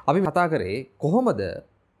 අපි කතා කරේ කොහොමද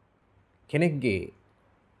කෙනෙක්ගේ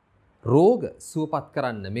රෝග සුවපත්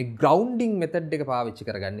කරන්න මේ ග්‍රවුන්ඩින් මෙතඩ් එක පාවිච්චි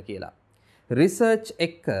කරගන්න කියලා. රිසර්ච්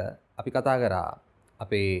එක්ක අපි කතා කරා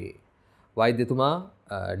අපේ වෛද්‍යතුමා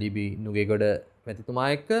ඩී.බී. නුගේගොඩ මැතිතුමා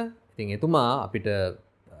එක්ක. ඉතින් එතුමා අපිට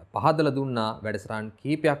පහදලා දුන්නා වැඩසටහන්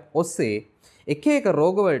කිහිපයක් ඔස්සේ එක එක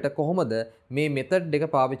රෝගවලට කොහොමද මේ මෙතඩ් එක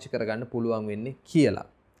පාවිච්චි කරගන්න පුළුවන් වෙන්නේ කියලා.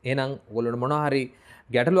 එහෙනම් ඔයගොල්ලෝ මොනවා හරි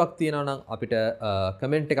ගැටලුවක් තියෙනවා නම් අපිට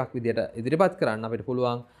කමෙන්ට් එකක් විදියට ඉදිරිපත් කරන්න අපිට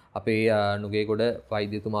පුළුවන්. අපේ නුගේගොඩ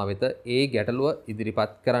වෛද්‍යතුමා වෙත ඒ ගැටලුව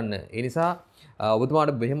ඉදිරිපත් කරන්න. ඒ නිසා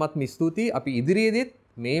ඔබතුමාට බෙහෙමත්ම ස්තුතියි. අපි ඉදිරියේදීත්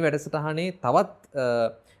මේ වැඩසටහනේ තවත්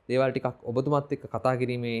දේවල් ටිකක් ඔබතුමාත් එක්ක කතා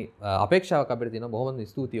කිරීමේ අපේක්ෂාවක් අපිට තියෙනවා. බොහොම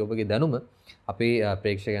ස්තුතියි ඔබගේ දැනුම අපේ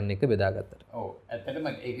ප්‍රේක්ෂකයන් එක්ක බෙදාගත්තට. ඔව් ඇත්තටම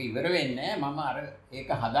ඒක ඉවර වෙන්නේ නැහැ. මම අර ඒක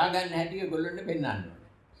හදාගන්න හැටි ඔයගොල්ලන්ට පෙන්නන්න ඕනේ.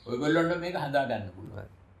 ඔයගොල්ලන්ට මේක හදාගන්න පුළුවන්.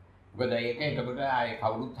 මොකද ඒක එතකොට ආයේ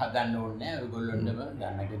කවුරුත් හදන්න ඕනේ නැහැ. ඔයගොල්ලන්ටම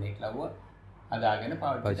ගන්න කෙනෙක් ලව්ව හදාගෙන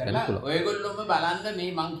පාවිච්චි කරලා ඔයගොල්ලොම බලන්න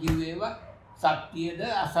මේ මං කිව්වේවා සත්‍යද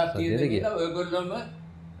අසත්‍යද කියලා ඔයගොල්ලොම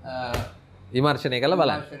විමර්ශනය කරලා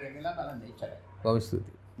බලන්න. එච්චරයි. බොහොම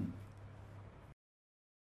ස්තුතියි.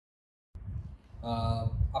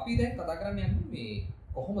 අපි දැන් කතා කරන්න යන්නේ මේ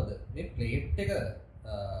කොහොමද මේ ප්ලේට් එක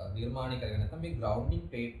නිර්මාණය කරගෙන නැත්නම් මේ ග්‍රවුන්ඩින්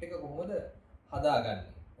ප්ලේට් එක කොහොමද හදාගන්නේ.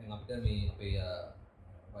 දැන් අපිට මේ අපේ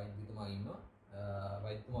වෛද්‍යතුමා ඉන්නවා.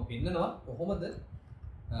 වෛද්‍යතුමා පෙන්නනවා කොහොමද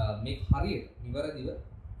මේ හරියට නිවැරදිව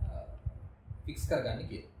ෆික්ස් කරගන්න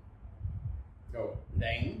කියලා. ඔව්.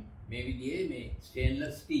 දැන් මේ විදිහේ මේ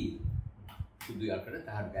ස්ටේන්ලස් ස්ටීල් සුදු යකඩ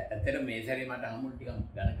තහඩු කෑල්ල. ඇත්තට මේ සැරේ මට හම්බුනේ ටිකක්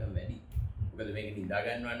ඝනකම වැඩි. මොකද මේක නිදා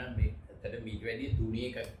ගන්නවා නම් මේ ඇත්තට මීට වැඩිය 3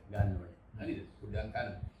 එක ගන්න ඕනේ. හරිද? සුදුන් කරන.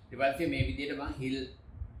 ඊට පස්සේ මේ විදිහට මම හිල්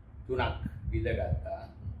 3ක් විදගත්තා.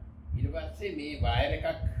 ඊට පස්සේ මේ වයර් එකක්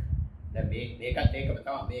දැන් මේකත් ඒකම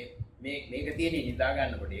තමයි මේක තියෙන්නේ නිදා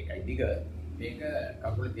ගන්නකොට ඒකයි දිග මේක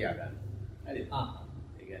කකුල තියා ගන්න. හරිද?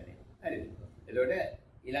 ඒ කියන්නේ හරිද? එතකොට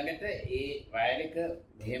ඊළඟට ඒ වයර් එක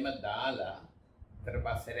මෙහෙම දාලා ඊට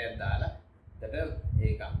පස්සේ දාලා ඊට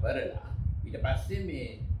ඒක අඹරලා ඊට පස්සේ මේ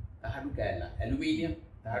තහඩු කෑල්ල ඇලුමිනියම්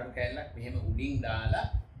තහඩු කෑල්ලක් මෙහෙම උඩින් දාලා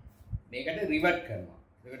මේකට රිවර්ට් කරනවා.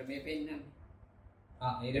 ඒකට මේ පෙන්නන්නේ.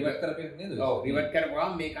 ඒ රිවර්ට් කරපෙන්නේ නේද? ඔව් රිවර්ට්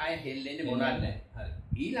කරපුවාම මේක ආයෙ හෙල්ලෙන්නේ මොනවද නැහැ. හරි.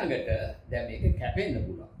 ඊළඟට දැන් මේක කැපෙන්න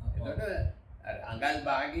පුළුවන්. එතකොට අර අඟල්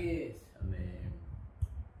භාගයේ මේ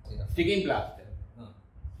ස්ටිකින් ප්ලාස්ටර්.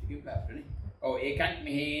 ස්ටිකින් ප්ලාස්ටර් නේ. ඔව් ඒකත්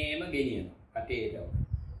මෙහෙම ගෙනියනවා. කටේට.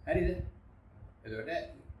 හරිද? එතකොට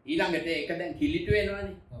ඊළඟට ඒක දැන් කිලිටු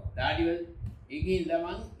වෙනවනේ. දාඩිවල. ඒකින්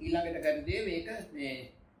තමන් ඊළඟට කරදේ මේක මේ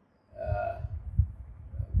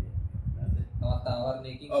තවත්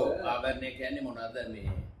ආවරණයකින් ඔව් ආවරණය කියන්නේ මොනවද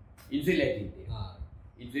මේ ඉන්සුලේටින් ටේප්.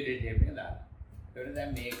 ඉන්සුලේටින් ටේප් එක දාලා. ඒකට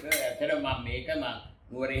දැන් මේක ඇත්තට මම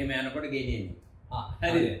නුවර එහෙම යනකොට ගෙනියන්නේ.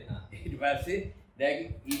 හරිද? ඊට පස්සේ දැන්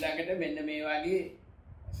ඊළඟට මෙන්න මේ වගේ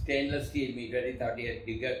ස්ටේන්ලස් ස්ටීල් මීටරේ තව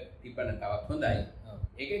ටික තිබ්බන තවත් හොඳයි.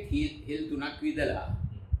 ඒකේ හිල් 3ක් විදලා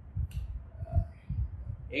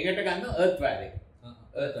ඒකට ගන්න අර්ත් වයර් එක.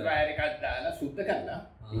 අර්ත් වයර් එකක් දාලා සුද්ධ කරලා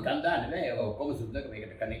නිකන් දාන්න බෑ. ඒක ඔක්කොම සුද්ධ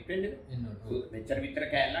මේකට කනෙක්ට් වෙන්න ඕනේ. මෙච්චර විතර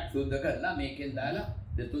කෑල්ලක් සුද්ධ කරලා මේකෙන් දාලා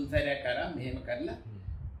දෙතුන් සැරයක් කරා මෙහෙම කරලා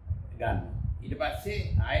ගන්නවා. ඊට පස්සේ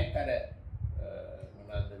ආයෙත් අර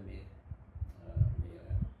මොනවද මේ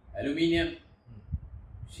ඇලුමිනියම්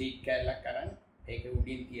ෂීට් කෑල්ලක් අරන් ඒක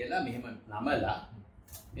උඩින් තියලා මෙහෙම නමලා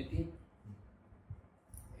මෙතින්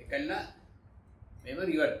ඒකලා මෙහෙම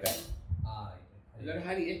රිවර්ට් කරනවා. ඒක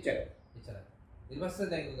හරි එච්චරයි. ඊට පස්සේ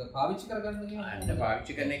දැන් පාවිච්චි කරගන්න කියනවා. අන්න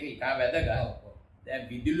පාවිච්චි කරන එක ඉතා වැදගත්. දැන්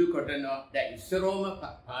විදුලි කොටනවා. දැන් ඉස්සරෝම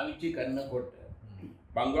පාවිච්චි කරනකොට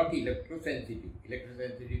බංගුවක් ඉලෙක්ට්‍රෝසෙන්සිටිව්.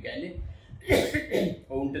 ඉලෙක්ට්‍රෝසෙන්සිටිව් කියන්නේ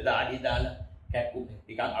ඔවුන්ට දාඩි දාලා කැක්කු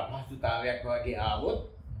ටිකක් අපහසුතාවයක් වගේ ආවොත්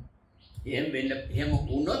එහෙම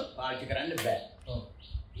වුණොත් පාවිච්චි කරන්න බෑ.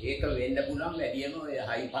 ඒක වෙන්න පුළුවන් වැඩියම ඔය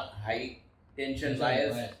හයි ටෙන්ෂන්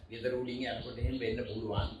වයර්ස් ගෙදර උඩින් යනකොට එහෙම වෙන්න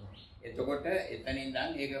පුළුවන්. එතකොට එතනින්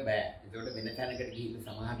ඉඳන් ඒක බෑ. එතකොට වෙන තැනකට ගිහින්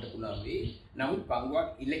සමහරට පුළුවන් වෙයි. නමුත් පංගුවක්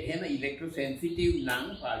එහෙම ඉලෙක්ට්‍රෝසෙන්සිටිව් නම්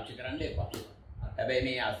පාවිච්චි කරන්න එපා. හැබැයි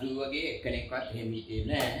මේ 80 වගේ එකෙක්වත් එහෙම හිටියේ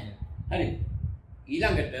නෑ. හරිද?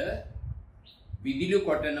 ඊළඟට විදුලි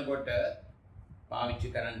කොටනකොට පාවිච්චි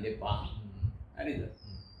කරන්න එපා. හරිද?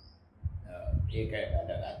 ඒක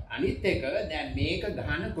වැදගත්. අනිත් එක දැන් මේක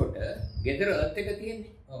ගහනකොට ගෙදර අර්ත් එක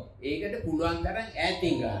තියෙන්නේ. ඒකට පුළුවන් තරම්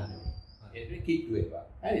ඈතින් ගන්න. ඒක කිට්ටු එපා.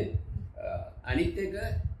 හරිද? අනිත් එක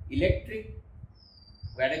ඉලෙක්ට්‍රික්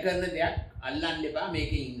වැඩ කරන දෙයක් අල්ලන්න එපා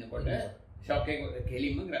මේකේ ඉන්නකොට ෂොක් එක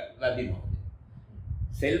කෙලින්ම වදිනවා.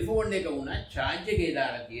 සෙල්ෆෝන් එක වුණා charge එකේ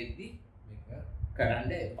දාලා තියෙද්දි මේක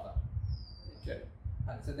කරන්න එපා. එච්චරයි.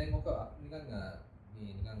 හරි දැන් ඔක නිකන්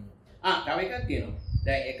තව එකක් තියෙනවා.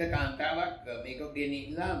 දැන් එක කාන්තාවක් මේක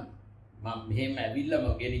ගෙනිහිලා මම මෙහෙම ඇවිල්ලාම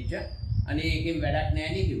ගෙනිච්ච අනේ ඒකෙන් වැඩක්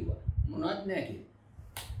නැහැ නේ කිව්වා. මොනවත් නැහැ කිව්වා.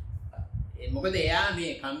 මොකද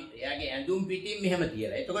එයාගේ ඇඳුම් පිටින් මෙහෙම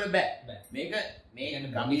තියලා. එතකොට බෑ. මේක මේ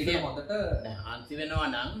කමිසේ හොඳට හාන්සි වෙනවා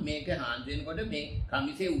නම් මේක හාන්සි වෙනකොට මේ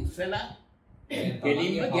කමිසේ උස්සලා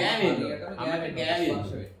ගෙලින්ම ගෑවෙනවා. අපිට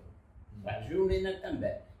ගෑවෙනවා. පශුුනේ නැත්තම්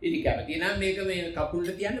බෑ. ඉතින් කැමති නම් මේක මේ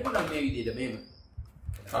කකුලට තියන්න පුළුවන් මේ විදිහට මෙහෙම.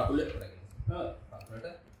 කකුලට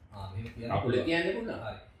කකුලේ තියන්න පුළුවන්.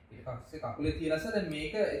 හරි. ඊට පස්සේ කකුලේ තියලාස දැන්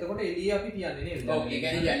මේක එතකොට එළිය අපි තියන්නේ නේද? ඔව්. ඒ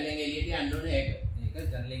කියන්නේ ජනලෙන් එළියට යන්න ඕනේ ඒක. මේක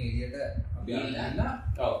ජනලෙන් එළියට අපි අල්ලලා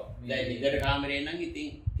ඔව්. දැන් නිදර කාමරේ නම් ඉතින්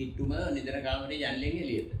කිට්ටුම නිදර කාමරේ ජනලෙන්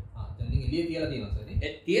එළියට. ජනලෙන් එළිය තියලා තියෙනවා සර් නේ?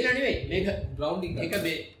 ඒ තියලා නෙවෙයි. මේක ග්‍රවුන්ඩින් එක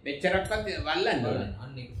මෙච්චරක්වත් වල්ලන්න ඕනේ.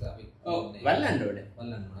 අන්න ඒක අපි ඔව් වල්ලන්න ඕනේ.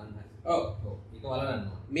 වල්ලන්න ඕන අන්න හරි. ඔව්. ඒක වල්ලන්න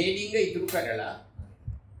ඕන. මේ ඩිංග ඉතුරු කරලා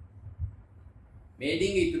මේ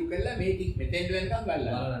ඩිංග ඉතුරු කරලා මේ ටික මෙතෙන් වෙනකම්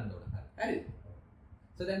වල්ලන්න ඕන. හරිද?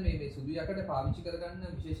 දැන් මේ සුදු යකඩ පාවිච්චි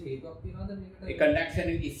කරගන්න විශේෂ හේතුවක් තියෙනවද මේකට? ඒ කන්ඩක්ෂන්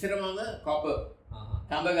එක ඉස්සරමම කොපර්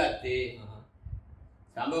තඹ ගත්තේ.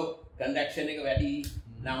 තඹ කන්ඩක්ෂන් එක වැඩි.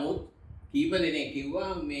 නමුත් කීප දෙනෙක්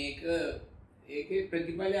කිව්වා මේක ඒකේ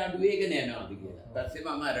ප්‍රතිඵල අඩු වෙගෙන යනවාද කියලා. ඊපස්සේ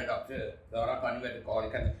මම අර ડોක්ටර් දොරා කණිවට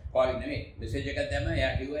කෝල් නෙමෙයි මෙසේජ් එකක් දැම්මා.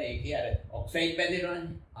 එයා කිව්වා ඒකේ අර ඔක්සයිඩ්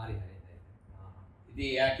බැඳෙනවනේ. හරි. ඉතින්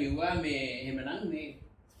එයා කිව්වා මේ එහෙමනම් මේ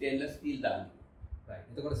ස්ටේන්ලස් ස්ටීල් දාන්න. right.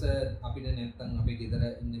 එතකොට සර් අපිට නැත්තම් අපේ ගෙදර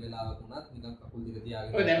ඉන්න වෙලාවක උනත් නිකන් කකුල් දෙක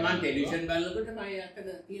තියාගෙන ඔය දැන් මම ටෙලිවිෂන් බලනකොට මම අතන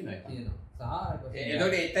තියෙනවා. සහ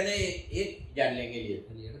එතකොට එතන ඒ ජනලෙන් එළියට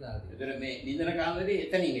දාලා තියෙනවා. එතකොට මේ නිදන කාමරේ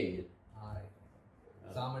එතනින් එළියට. right.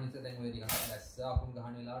 සාමාන්‍යයෙන් දැන් ඔය නිකන් දැස්ස අකුණු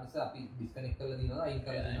ගහන වෙලාවට අපි ඩිස්කනෙක්ට් කරලා දිනනවා අයින්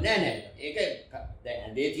කරලා දිනනවා. නෑ ඒක දැන්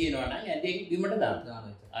ඇඳේ තියෙනවා නම් ඇඳේ බිමට දානවා.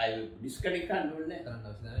 ආයි ඩිස්කනෙක්ට් කරන්න ඕනේ නෑ. කරන්න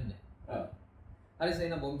අවශ්‍ය නැහැ. ඔව්. හරි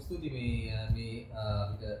සයින බොම් ස්තුතියි මේ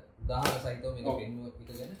අපිට උදාහරණ සහිතව මේක පෙන්වුව එක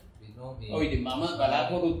ගැන විනෝ මේ ඔය ඉතින් මම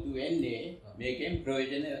බලාපොරොත්තු වෙන්නේ මේකෙන්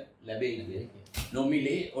ප්‍රයෝජන ලැබෙයි කියලා.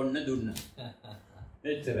 නොමිලේ ඔන්න දුන්නා.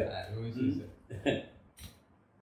 එච්චරයි.